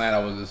Vice Land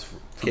that was just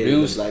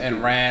produced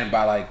and ran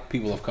by like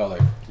people of color,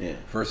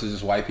 versus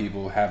just white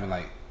people having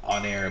like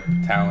on-air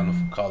talent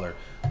of color.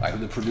 Like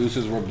the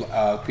producers were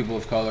people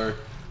of color,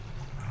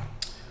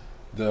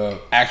 the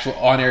actual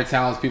on-air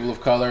talents people of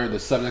color, the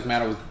subject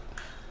matter was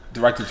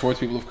directed towards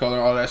people of color,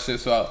 all that shit.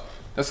 So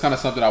that's kind of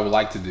something I would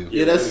like to do.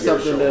 Yeah, that's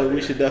something that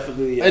we should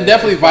definitely. And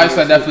definitely Vice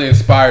that definitely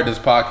inspired this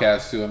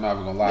podcast too. I'm not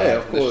even gonna lie. Yeah,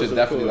 of course. This shit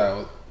definitely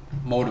like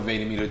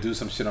motivated me to do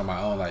some shit on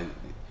my own. Like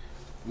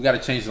we got to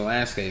change the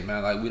landscape,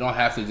 man. Like we don't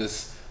have to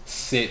just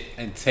sit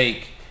and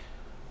take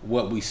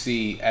what we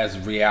see as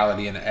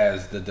reality and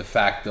as the de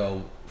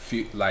facto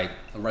like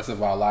the rest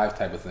of our life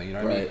type of thing. You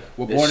know what I mean?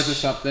 We're born into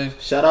something.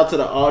 Shout out to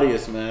the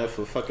audience, man,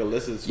 for fucking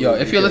listening to Yo,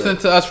 if you're listening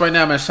to us right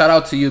now, man, shout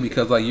out to you,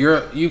 because like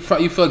you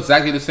feel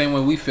exactly the same way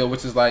we feel,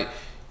 which is like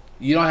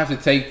you don't have to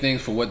take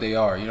things for what they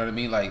are. You know what I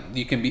mean? Like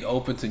you can be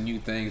open to new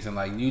things, and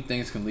like new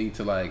things can lead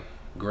to like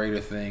greater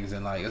things,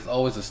 and like it's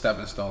always a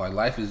stepping stone. Like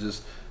life is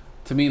just,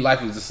 to me,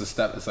 life is just a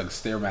step. It's like a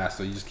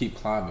Stairmaster. You just keep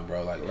climbing,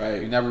 bro. Like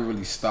you never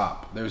really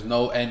stop. There's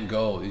no end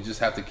goal. You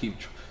just have to keep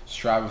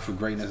striving for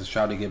greatness and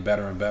try to get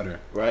better and better.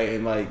 Right,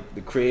 and like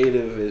the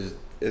creative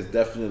is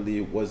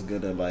definitely what's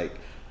gonna like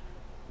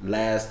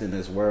last in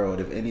this world.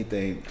 If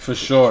anything, for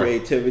sure,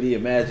 creativity,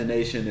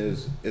 imagination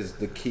is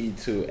the key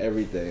to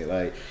everything.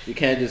 Like you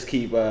can't just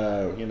keep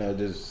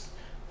just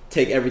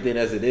take everything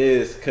as it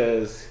is,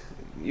 because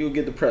you'll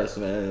get depressed,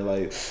 man.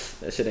 Like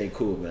that shit ain't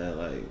cool, man.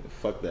 Like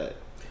fuck that.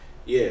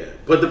 Yeah,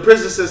 but the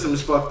prison system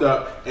is fucked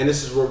up, and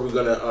this is where we're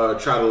gonna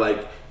try to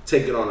like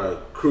take it on a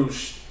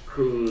cruise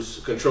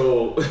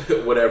control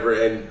whatever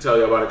and tell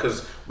you about it,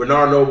 because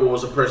Bernard Noble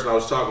was a person I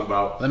was talking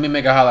about. Let me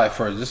make a highlight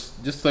first,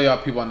 just so y'all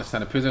people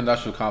understand. The prison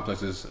industrial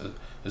complex is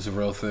a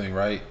real thing,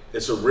 right?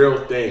 It's a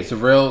real thing. It's a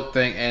real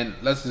thing, and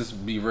let's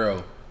just be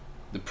real.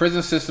 The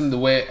prison system, the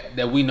way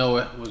that we know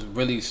it, was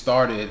really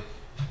started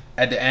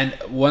at the end.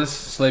 Once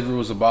slavery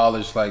was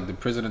abolished, like the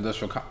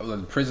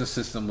prison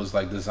system was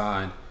like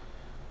designed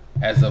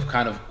as a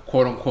kind of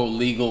quote unquote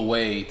legal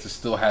way to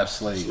still have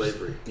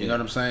slavery. You know what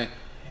I'm saying?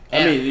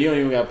 And I mean, you don't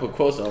even gotta put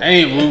quotes on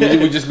it.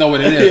 We just know what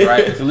it is,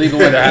 right? It's a legal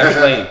way to have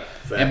slaves.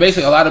 And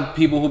basically, a lot of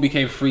people who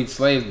became freed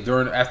slaves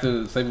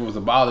after slavery was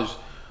abolished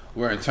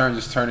were in turn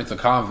just turned into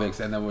convicts,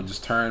 and then would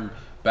just turn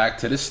back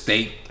to the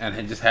state and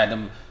had just had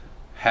them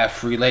have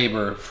free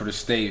labor for the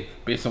state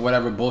based on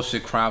whatever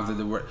bullshit crimes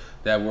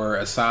that were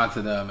assigned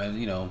to them,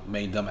 and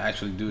made them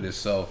actually do this.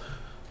 So,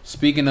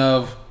 speaking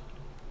of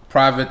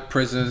private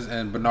prisons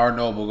and Bernard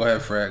Noble, go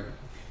ahead, Fred,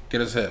 get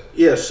us hip.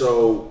 Yeah.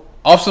 So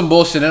off some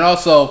bullshit, and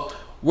also.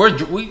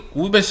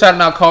 We've been shouting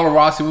out Carlo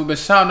Rossi. We've been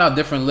shouting out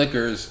different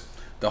liquors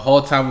the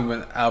whole time we've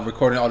been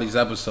recording all these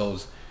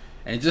episodes.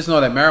 And just know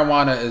that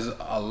marijuana is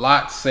a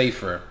lot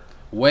safer,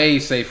 way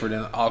safer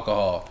than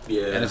alcohol.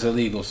 Yeah. And it's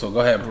illegal. So go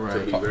ahead,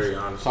 to be very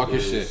honest, talk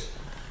your shit.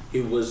 He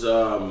was.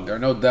 There are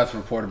no deaths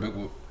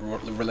reported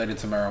related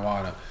to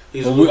marijuana.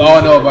 But we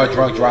all know about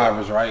drunk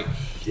drivers, right?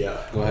 Yeah.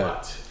 Go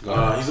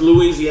ahead. He's a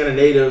Louisiana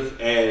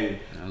native, and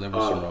liver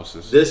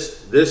cirrhosis.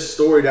 This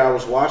story that I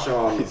was watching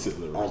on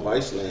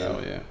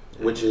Viceland,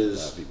 which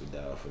is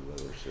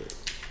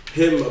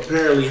him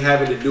apparently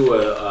having to do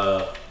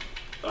a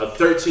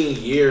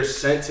 13-year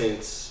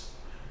sentence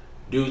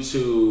due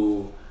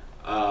to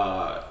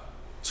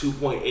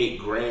 2.8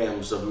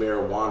 grams of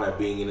marijuana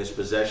being in his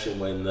possession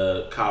when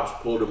the cops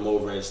pulled him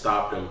over and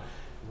stopped him.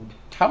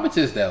 How much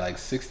is that? Like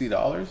 $60?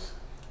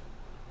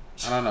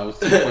 I don't know. It's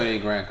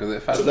 2.8 grand. Because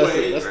if that's the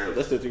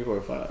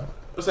 3.5.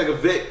 It's like a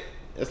Vic.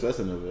 That's less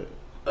than a Vic.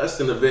 Less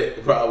than a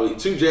Vic, probably.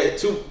 Two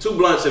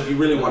blunts, if you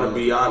really want to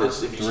be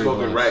honest. If you're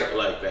smoking right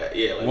like that,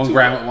 yeah. Like 1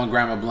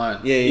 gram of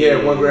blunt.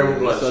 Yeah, 1 gram of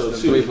blunt. So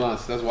 3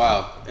 blunts. That's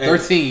wild.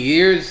 13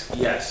 years.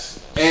 Yes.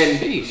 And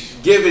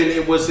given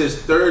it was his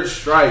third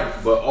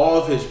strike, but all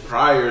of his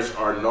priors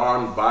are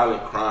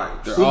non-violent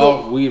crimes. They're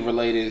all weed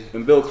related.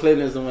 And Bill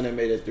Clinton is the one that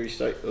made it 3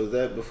 strike. Was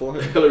that before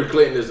him? Hillary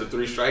Clinton is the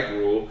 3-strike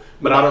rule,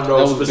 but I don't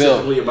know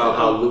specifically about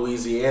how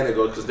Louisiana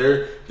goes, because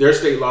their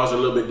state laws are a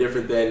little bit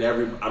different than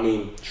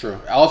True.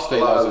 All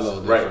state laws are a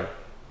little different. Right.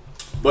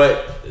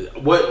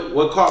 But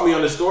what caught me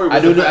on the story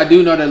was I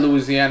do know that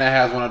Louisiana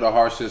has one of the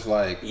harshest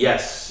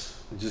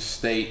just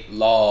state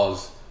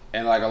laws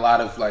and like a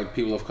lot of like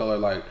people of color,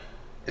 like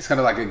it's kind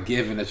of like a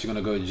given that you're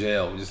gonna go to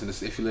jail.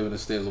 Just if you live in the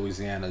state of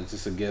Louisiana, it's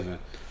just a given.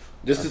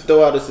 Just to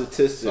throw out a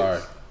statistic.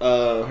 Sorry.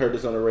 Heard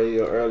this on the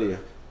radio earlier.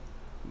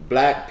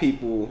 Black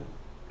people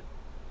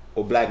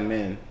or black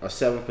men are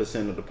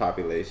 7% of the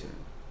population,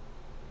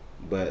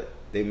 but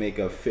they make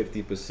up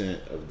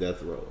 50% of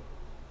death row.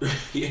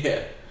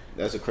 Yeah.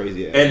 That's a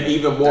crazy ass. And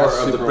even more That's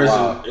of the super prison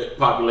wild.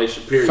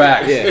 population, period.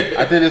 Facts.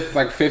 Yeah. I think it's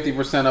like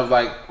 50% of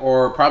like,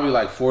 or probably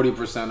like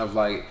 40% of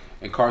like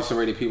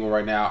incarcerated people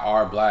right now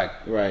are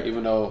black. Right.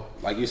 Even though,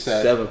 like you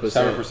said, 7%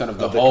 7% of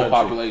the of the whole country.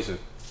 population.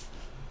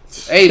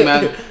 Hey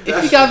man, if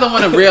you guys don't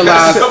want to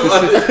realize,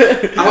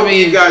 I hope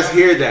you guys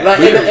hear that. Like,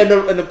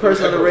 and the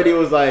person on the radio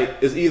was like,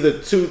 it's either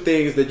two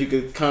things that you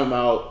could come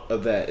out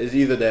of that. It's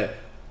either that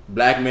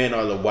black men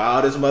are the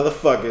wildest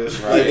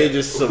motherfuckers, like they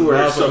just some Who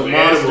are motherfucking some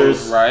monsters,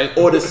 animals, right?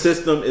 Or the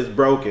system is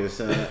broken,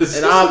 son. And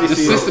the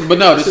obviously, system, but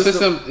no, the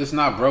system is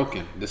not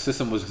broken. The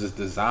system was just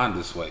designed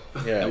this way.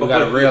 Yeah. And we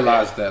gotta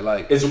realize that,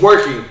 like, it's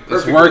working. it's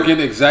perfectly. working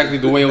exactly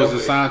the way it was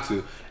designed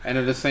to. And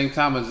at the same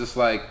time, it's just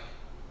like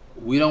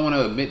we don't want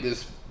to admit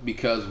this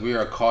because we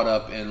are caught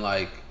up in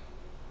like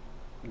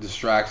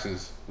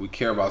distractions. We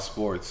care about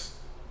sports.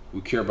 We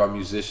care about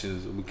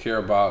musicians. We care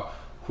about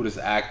who this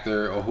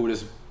actor or who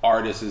this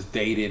artist is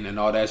dating and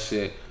all that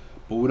shit.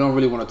 But we don't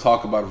really want to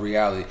talk about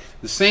reality.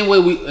 The same way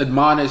we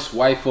admonish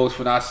white folks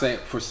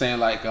for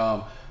saying like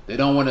they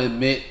don't want to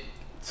admit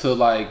to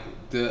like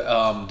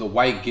the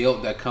white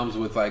guilt that comes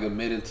with like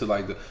admitting to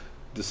like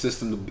the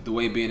system the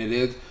way being it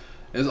is.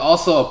 There's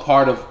also a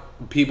part of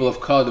people of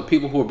color, the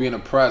people who are being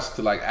oppressed,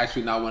 to like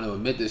actually not want to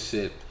admit this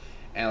shit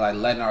and like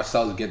letting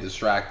ourselves get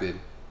distracted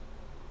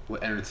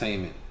with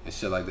entertainment and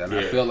shit like that. And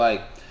I feel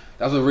like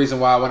that's the reason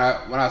why when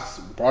I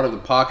brought up the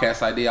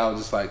podcast idea, I was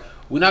just like,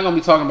 we're not gonna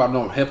be talking about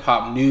no hip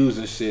hop news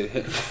and shit,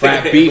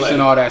 rap beefs like,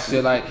 and all that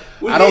shit. Like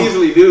we can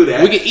easily do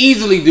that. We can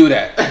easily do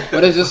that,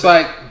 but it's just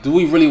like, do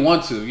we really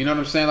want to? You know what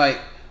I'm saying? Like,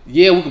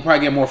 yeah, we could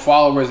probably get more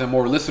followers and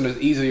more listeners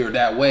easier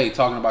that way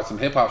talking about some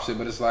hip hop shit.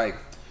 But it's like,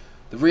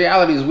 the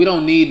reality is we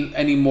don't need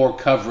any more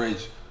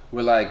coverage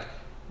with like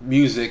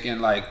music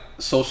and like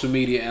social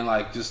media and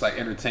like just like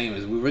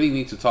entertainment. We really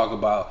need to talk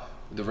about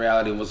the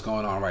reality of what's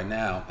going on right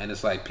now. And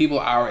it's like people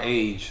our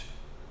age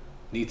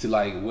need to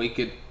like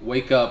waking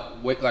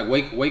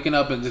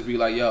up and just be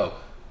like, yo,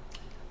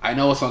 I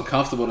know it's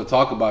uncomfortable to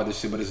talk about this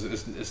shit, but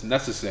it's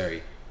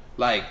necessary.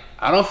 Like,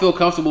 I don't feel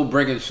comfortable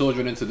bringing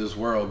children into this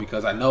world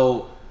because I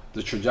know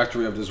the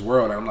trajectory of this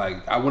world. I'm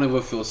like, I wouldn't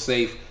even feel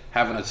safe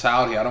having a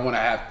child here. I don't want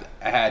to have to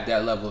add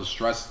that level of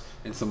stress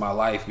into my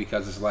life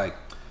because it's like,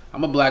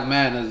 I'm a black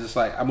man and it's just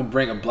like, I'm gonna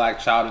bring a black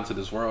child into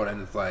this world,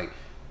 and it's like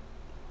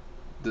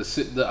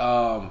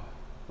the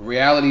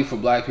reality for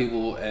black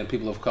people and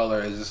people of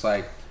color is just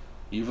like,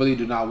 you really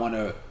do not want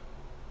to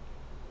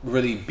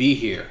really be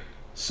here.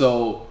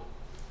 So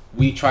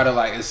we try to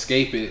like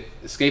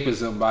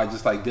escapism by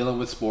just like dealing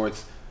with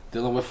sports,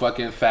 dealing with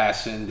fucking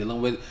fashion,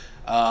 dealing with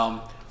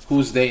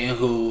who's dating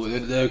who,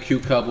 their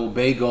cute couple,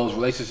 bae goals,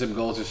 relationship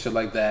goals and shit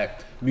like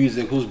that.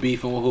 Music, who's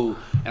beefing with who.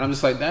 And I'm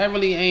just like, that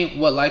really ain't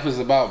what life is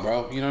about,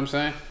 bro. You know what I'm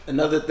saying?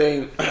 another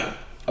thing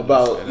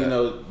about, you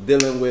know,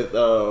 dealing with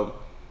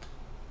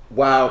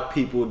why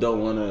people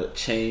don't want to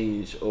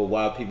change, or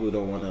why people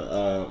don't want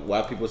to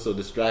why people are so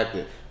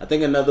distracted. I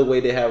think another way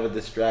they have it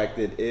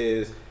distracted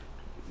is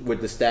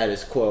with the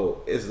status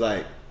quo. It's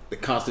like the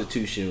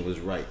Constitution was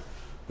right.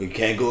 We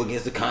can't go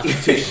against the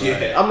Constitution.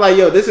 Yeah. I'm like,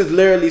 yo, this is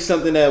literally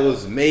something that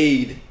was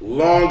made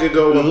long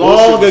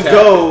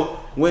ago.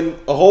 When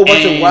a whole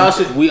bunch of wild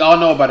shit. We all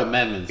know about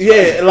amendments.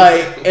 Yeah,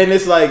 like, and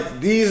it's like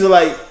these are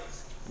like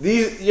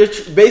these.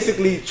 You're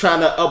basically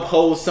trying to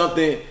uphold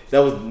something that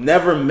was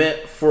never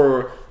meant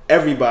for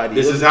everybody.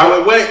 This is how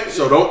it went,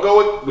 so don't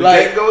go. We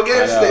can't go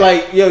against it.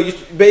 Like, yo, you're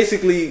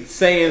basically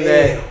saying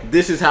that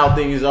this is how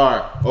things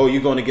are. Oh,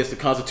 you're going against the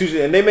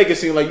Constitution, and they make it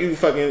seem like you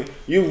fucking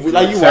you wild,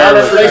 like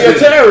you're a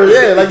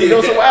terrorist. Yeah, like you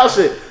doing some wild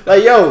shit.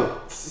 Like, yo,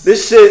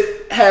 this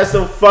shit has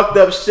some fucked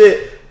up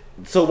shit.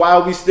 So why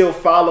are we still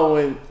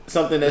following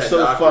something that's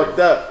so fucked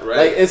up?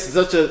 Right. Like,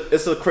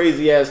 it's a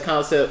crazy ass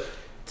concept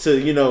to,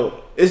 you know.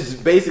 It's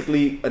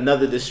basically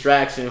another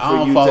distraction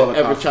for you to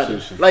ever try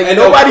to. Like, and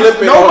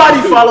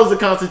nobody follows the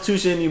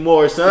Constitution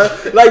anymore, son.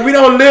 Like, we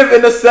don't live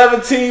in the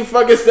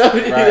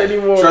 1770s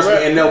anymore. Trust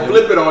me, and they'll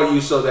flip it on you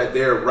so that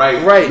they're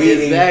right. Right,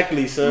 meaning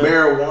exactly, son.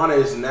 Marijuana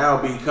is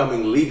now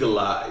becoming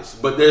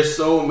legalized, but there's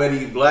so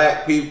many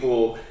black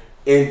people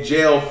in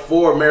jail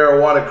for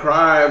marijuana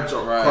crimes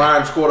or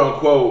crimes, quote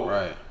unquote.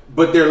 Right.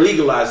 But they're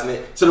legalizing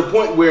it to the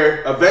point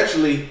where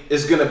eventually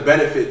it's gonna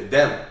benefit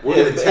them.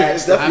 We're gonna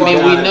tax the fuck I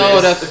mean, we out know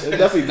of this.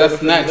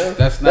 that's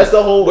next. That's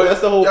the whole. Y'all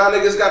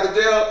niggas got the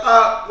jail.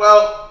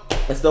 Well,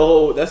 That's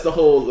the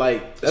whole.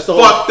 Like, that's the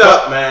whole fucked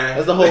up, man.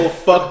 That's the whole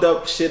fucked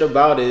up shit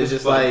about it. It's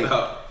just like,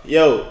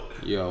 yo,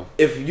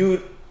 if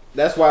you.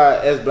 That's why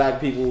as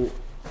black people,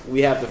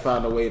 we have to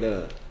find a way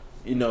to,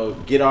 you know,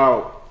 get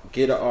our,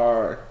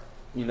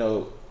 you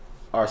know,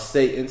 our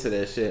say into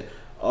that shit.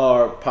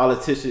 our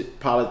politicians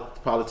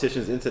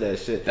into that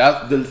shit.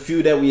 That- The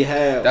few that we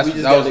have, we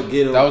just got to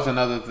get them. That was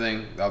another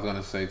thing I was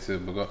gonna say too.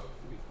 But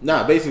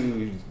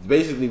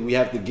basically, we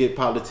have to get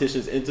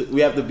politicians into.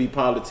 We have to be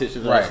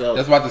politicians right, ourselves.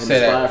 that's about to and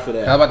say aspire that. For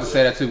that. I was about to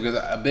say that too because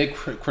a big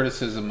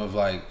criticism of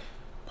like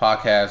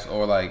podcasts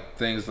or like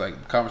things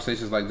like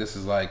conversations like this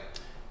is like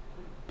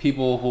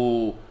people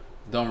who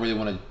don't really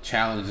want to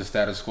challenge the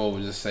status quo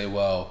would just say,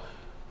 well,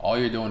 all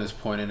you're doing is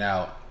pointing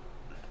out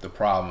the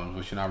problems,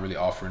 but you're not really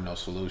offering no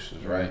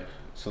solutions, right?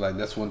 So like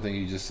that's one thing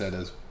you just said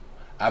is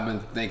I've been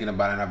thinking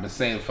about it and I've been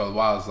saying it for a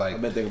while. It's like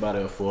I've been thinking about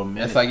it for a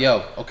minute. it's like,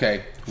 yo,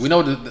 okay, we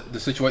know the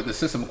situation, the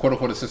system, quote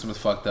unquote, the system is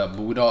fucked up,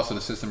 but we know also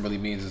the system really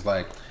means is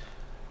like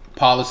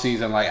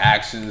policies and like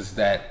actions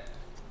that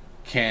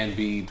can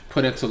be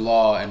put into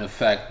law and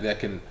effect that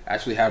can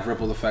actually have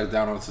ripple effect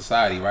down on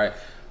society, right?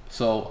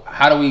 So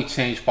how do we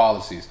change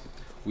policies?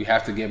 We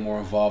have to get more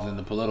involved in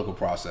the political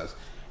process,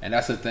 and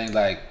that's the thing.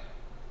 Like,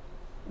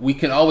 we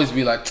can always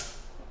be like,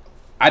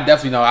 I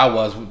definitely know I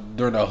was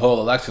during the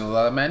whole election. I was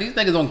like, man, these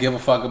niggas don't give a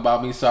fuck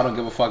about me, so I don't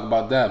give a fuck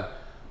about them.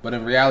 But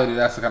in reality,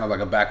 that's kind of like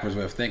a backwards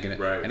way of thinking it.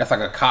 Right. And that's like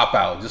a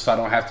cop-out, just so I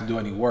don't have to do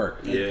any work.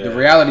 Yeah. The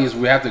reality is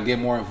we have to get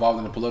more involved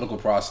in the political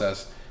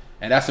process.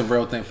 And that's a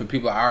real thing for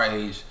people our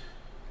age.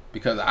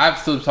 Because I've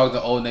still talked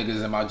to old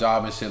niggas in my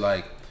job and shit,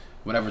 like,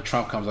 whenever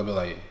Trump comes, I'll be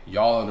like,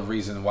 y'all are the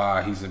reason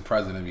why he's in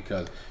president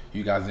because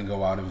you guys didn't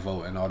go out and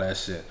vote and all that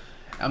shit.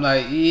 I'm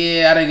like,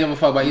 yeah, I didn't give a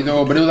fuck about either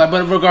or. But it was like,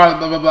 but regardless,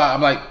 blah, blah, blah.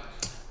 I'm like,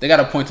 they got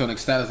a point to an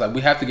extent. It's like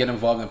we have to get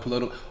involved in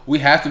political. We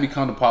have to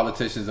become the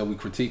politicians that we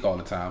critique all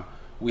the time.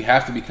 We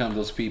have to become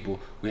those people.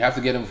 We have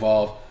to get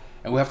involved,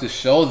 and we have to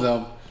show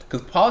them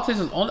because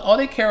politicians all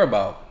they care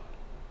about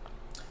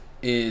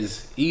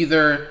is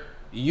either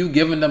you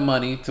giving them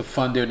money to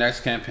fund their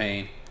next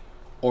campaign,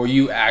 or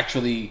you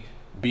actually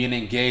being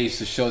engaged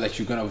to show that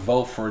you're gonna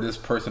vote for this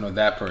person or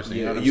that person.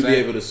 You know what I'm you saying? be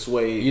able to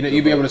sway.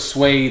 You be able to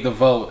sway the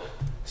vote.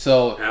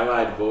 So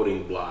Allied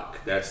voting block.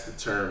 That's the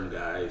term,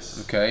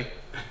 guys. okay.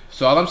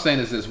 So all I'm saying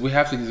is this: we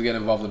have to just get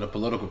involved in the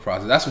political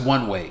process. That's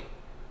one way.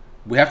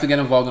 We have to get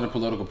involved in the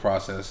political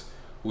process.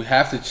 We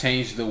have to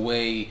change the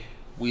way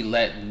we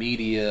let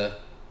media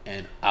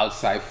and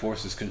outside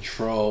forces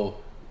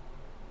control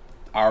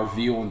our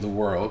view on the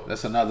world.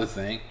 That's another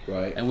thing.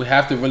 Right. And we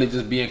have to really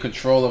just be in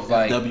control of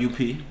like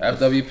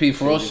FWP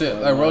for real shit.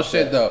 Like real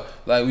shit though.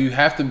 Like you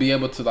have to be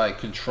able to like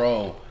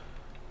control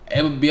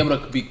and be able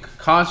to be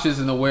conscious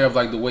and aware of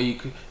like the way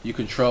you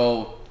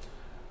control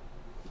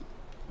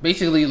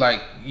basically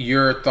like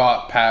your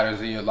thought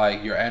patterns and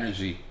your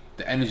energy,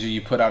 the energy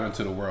you put out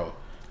into the world.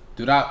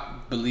 Do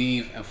not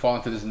believe and fall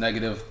into this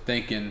negative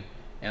thinking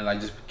and like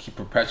just keep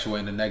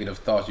perpetuating the negative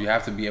thoughts. You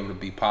have to be able to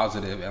be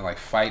positive and like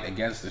fight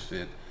against the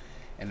shit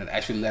and then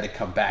actually let it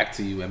come back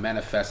to you and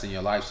manifest in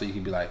your life so you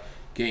can be like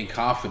gain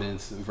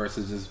confidence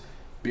versus just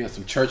being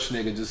some church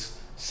nigga just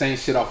saying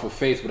shit off of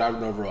faith without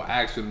no real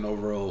action, no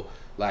real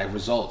like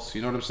results.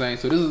 You know what I'm saying?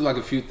 So this is like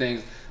a few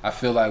things I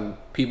feel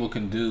like people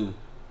can do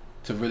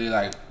to really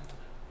like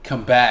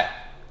combat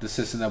the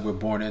system that we're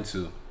born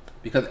into,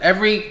 because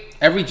every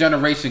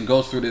generation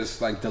goes through this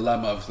like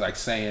dilemma of like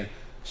saying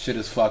shit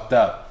is fucked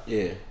up.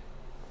 Yeah.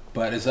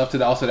 But it's up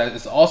to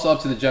it's also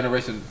up to the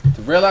generation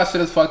to realize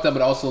shit is fucked up,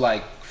 but also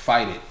like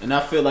fight it. And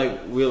I feel like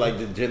we're like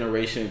the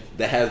generation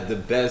that has the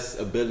best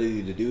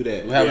ability to do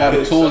that. We have all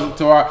the tools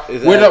to our.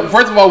 Exactly.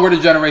 First of all, we're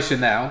the generation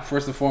now.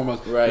 First and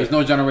foremost, Right. There's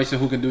no generation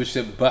who can do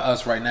shit but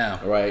us right now.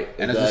 Right.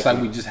 And it's just like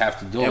we just have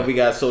to do and it. we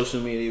got social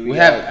media. We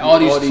have all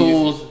these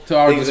tools to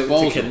our things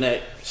disposal. to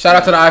connect. Shout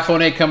out to the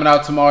iPhone 8 coming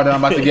out tomorrow that I'm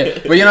about to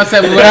get. But you know what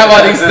I'm saying? We have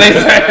all these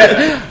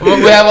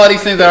things. We have all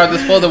these things at our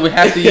disposal we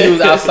have to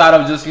use outside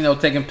of just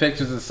taking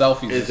pictures and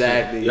selfies.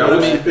 Exactly. And Y'all You know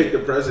wish what I you picked the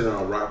president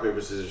on rock, paper,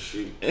 scissors,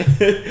 shoot.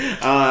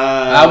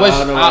 I wish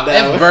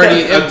if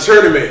Bernie. A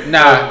tournament.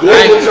 Nah, A global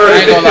I ain't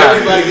tournament. gonna lie.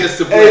 Everybody gets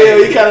to play. Hey,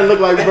 yo, you kind of look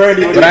like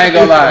Bernie. But I ain't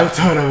gonna lie.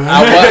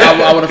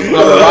 I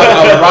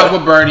would rock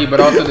with Bernie, but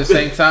also at the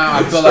same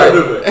time, I feel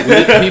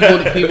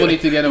like people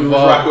need to get You was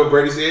involved. rocking with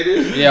Bernie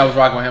Sanders? Yeah, I was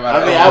rocking with him.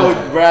 I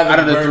would rather out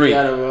of the Bernie three.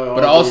 out of,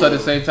 But also at the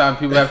same time,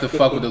 people have to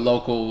fuck with the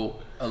local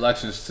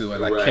elections too,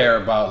 and like Right. care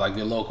about like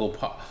the local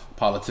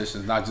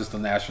politicians, not just the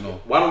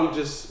national. Why don't we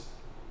just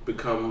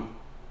become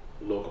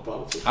local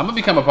politicians? I'm gonna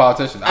become a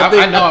politician. I I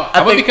think- know. I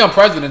I'm gonna think- become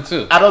president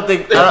too. I don't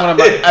think. That's what I'm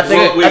about- I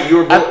think.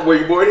 Wait, were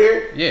you born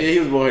here? Yeah. Yeah, he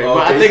was born here. Oh,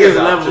 But okay, I think you it's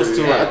got levels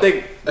opportunity. to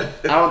it.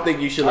 I don't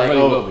think you should I like.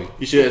 really will be.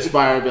 You should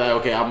aspire and be like,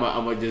 okay, I'm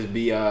gonna just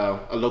be a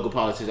local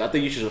politician. I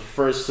think you should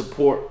first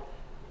support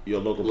your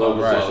local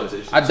Local politician.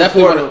 politicians. I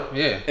definitely Support want to.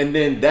 Yeah. And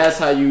then that's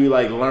how you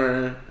like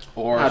learn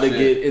Or how to shit.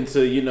 get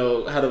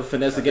into how to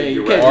finesse the I think game.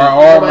 You you're can't right. just-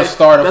 Or nobody-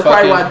 start a That's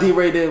probably why fucking-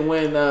 D-Ray didn't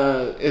win.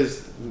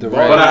 Is The ball.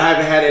 right. But I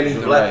haven't had any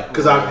Right. black,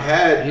 because I've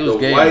had He was the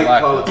gay and white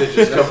black.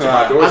 politicians come to my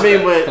That's doorstep. I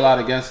mean, but Plot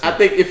against I it.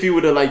 think if you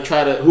were to like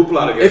try to Who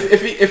plot against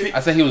if he, I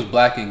said he was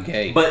black and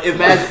gay. but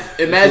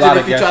imagine lot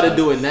if you try against to it.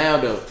 do it now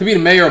though. To be the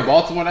mayor of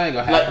Baltimore, that ain't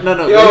gonna happen. Like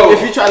no, Yo.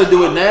 if you try to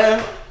do it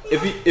now,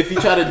 if he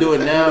try to do it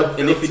now,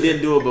 and if he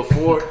didn't do it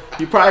before,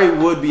 he probably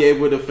would be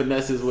able to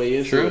finesse his way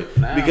into it.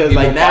 Because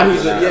like now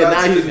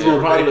he's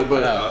more popular,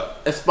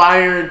 but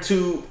aspiring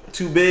too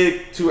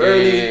big, too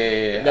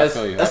early. That's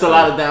a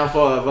lot of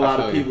downfall of a lot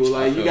of people.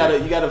 Like you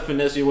gotta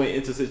finesse your way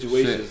into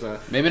situations. Son.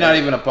 Maybe not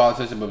even a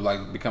politician, but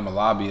like become a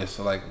lobbyist,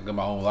 so like get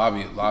my own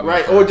lobby.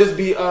 Right, firm. Or just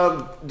be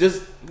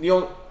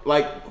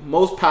like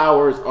most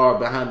powers are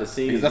behind the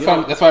scenes. That's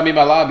what I mean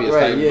by lobbyist.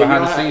 Right, like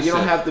behind the scenes. You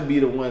don't have to be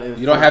the one.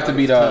 You don't have to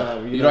be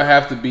the. You don't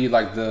have to be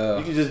like the.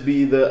 You can just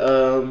be the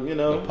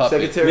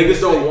secretary.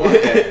 Niggas don't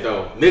want that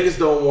though. Niggas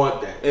don't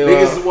want that.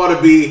 Niggas want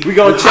to be. We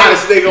gonna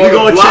change. We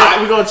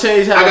gonna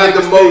change how. I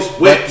got the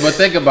most whips. But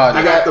think about it.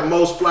 I got the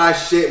most fly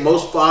shit,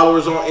 most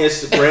followers on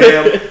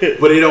Instagram,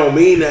 but it don't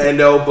mean nothing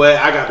though. But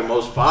I got the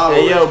most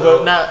followers. Hey,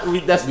 but not.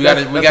 We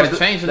gotta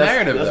change the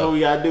narrative. That's what we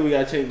gotta do. We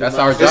gotta change. That's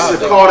our job. This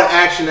is a call to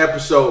action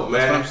episode. Man.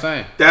 That's what I'm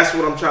saying. That's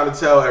what I'm trying to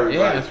tell everybody.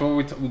 Yeah, that's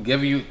what we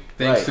give you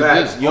things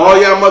to do.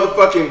 All y'all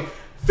motherfucking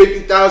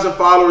 50,000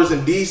 followers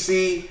in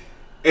DC,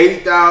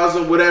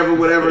 80,000,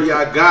 whatever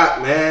y'all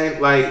got, man.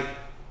 Like,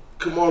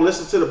 come on,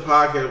 listen to the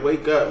podcast.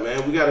 Wake up,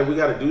 man. We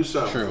gotta do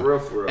something. True.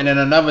 For real. And then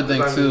another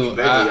thing too,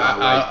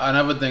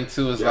 another thing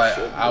too is like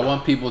I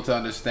want people to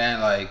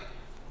understand. Like,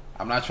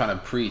 I'm not trying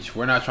to preach.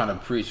 We're not trying to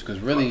preach because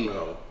really,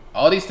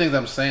 all these things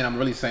I'm saying, I'm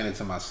really saying it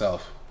to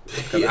myself.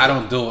 Because I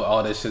don't do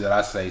all this shit that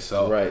I say,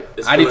 so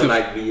it's feeling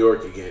like New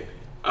York again.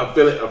 I'm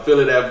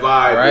feeling that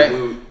vibe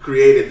when we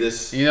created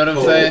this. You know what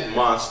I'm saying?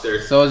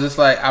 Monster. So it's just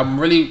like I'm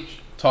really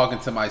talking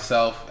to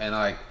myself, and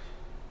like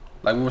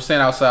we were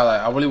saying outside, like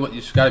I really want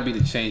you got to be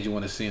the change you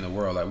want to see in the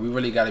world. Like we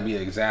really got to be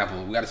an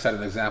example. We got to set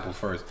an example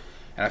first,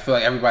 and I feel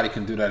like everybody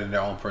can do that in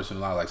their own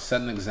personal life. Like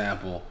set an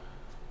example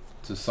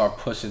to start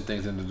pushing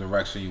things in the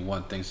direction you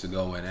want things to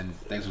go in, and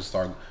things will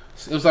start.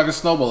 It was like a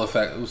snowball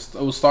effect.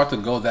 It will start to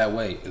go that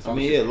way.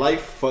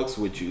 Life fucks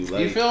with you.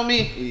 Like, you feel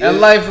me? Yeah.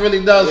 And life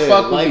really does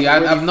fuck with me. Really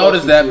I've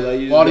noticed that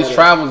all these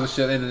travels and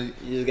shit, and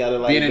you just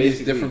gotta being in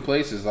these different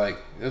places, like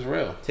it's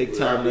real. Take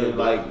time to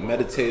like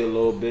meditate a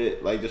little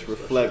bit, like just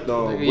reflect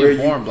on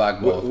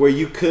where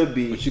you could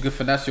be. But you can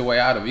finesse your way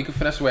out of. You can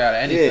finesse your way out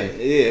of anything.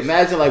 Yeah.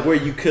 Imagine like where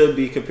you could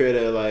be compared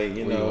to like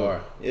where you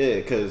are. Yeah,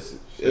 because.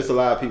 There's a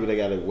lot of people that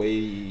got it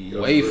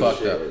way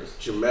fucked up.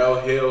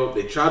 Jemele Hill,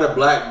 they tried to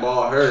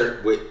blackball her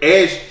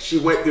and she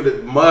went through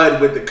the mud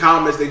with the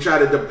comments. They tried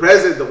to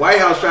the White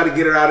House tried to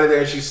get her out of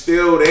there, and she's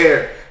still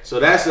there. So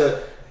that's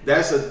a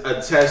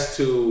test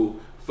to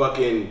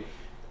fucking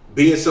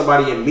being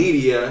somebody in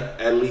media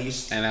at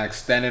least, and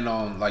extending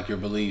on like your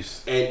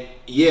beliefs, and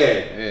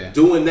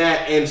doing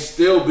that and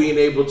still being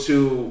able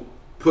to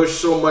push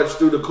so much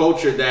through the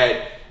culture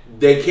that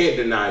they can't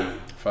deny you.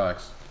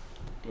 Facts.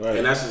 Right.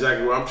 And that's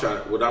exactly what I'm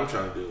trying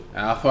to do.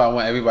 And that's what I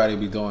want everybody to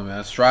be doing,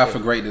 man. Strive for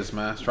greatness,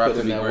 man. Strive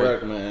to be great.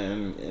 Work,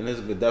 man. And it's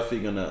definitely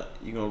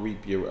you're gonna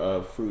reap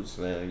your fruits,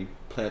 man. You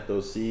plant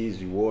those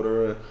seeds, you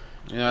water it.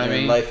 You know what I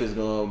mean? Life is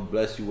gonna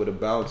bless you with a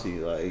bounty.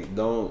 Like,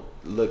 don't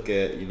look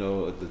at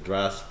the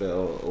dry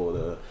spell or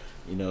the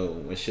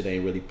when shit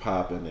ain't really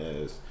popping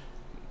as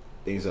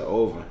things are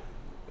over.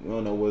 You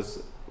don't know what's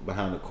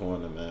behind the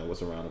corner, man.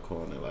 What's around the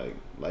corner? Like,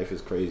 life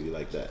is crazy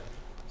like that.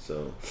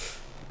 So.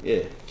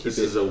 Yeah, this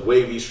is a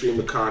wavy stream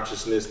of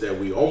consciousness that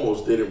we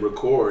almost didn't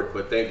record,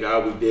 but thank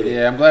God we did it.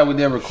 Yeah, I'm glad we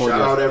did record.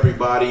 Shout out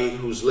everybody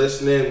who's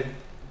listening.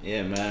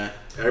 Yeah, man.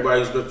 Everybody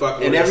who's been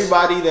fucking and with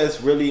everybody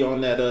that's really on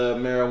that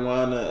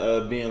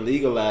marijuana being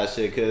legalized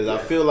shit, because I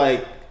feel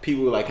like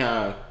people like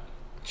kind of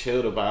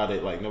chilled about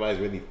it, like nobody's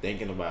really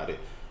thinking about it.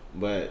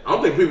 But I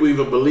don't think people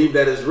even believe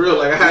that it's real.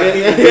 Like I had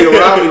people be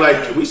around me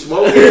like, "Can we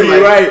smoke here?"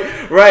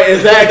 Like, right,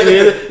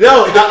 exactly.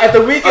 No, at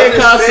the weekend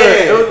concert,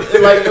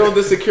 it was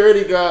the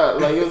security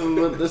guard. Like it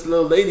was this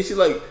little lady. She's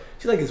like,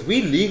 "Is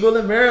weed legal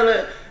in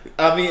Maryland?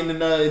 I mean, in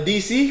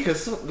DC?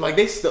 Because like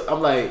they still."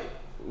 I'm like,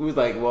 we was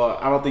like, "Well,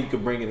 I don't think you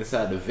can bring it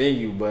inside the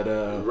venue, but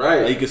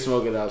like, you can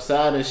smoke it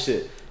outside and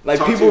shit." Like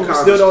talk people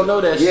still don't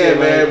know that shit.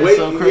 Man. Like,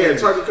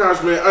 talk to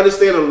Congressman.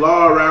 Understand the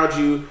law around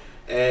you.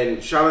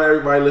 And shout out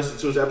everybody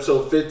listening to us,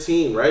 episode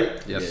 15,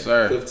 right? Yes,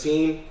 sir.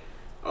 15.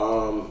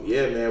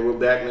 Man, we're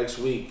back next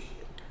week.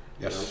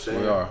 Yes, we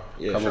are.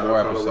 Yeah, couple more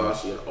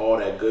episodes. And all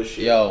that good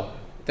shit. Yo,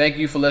 thank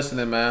you for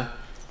listening, man.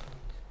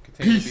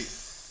 Continue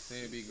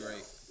to be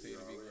great.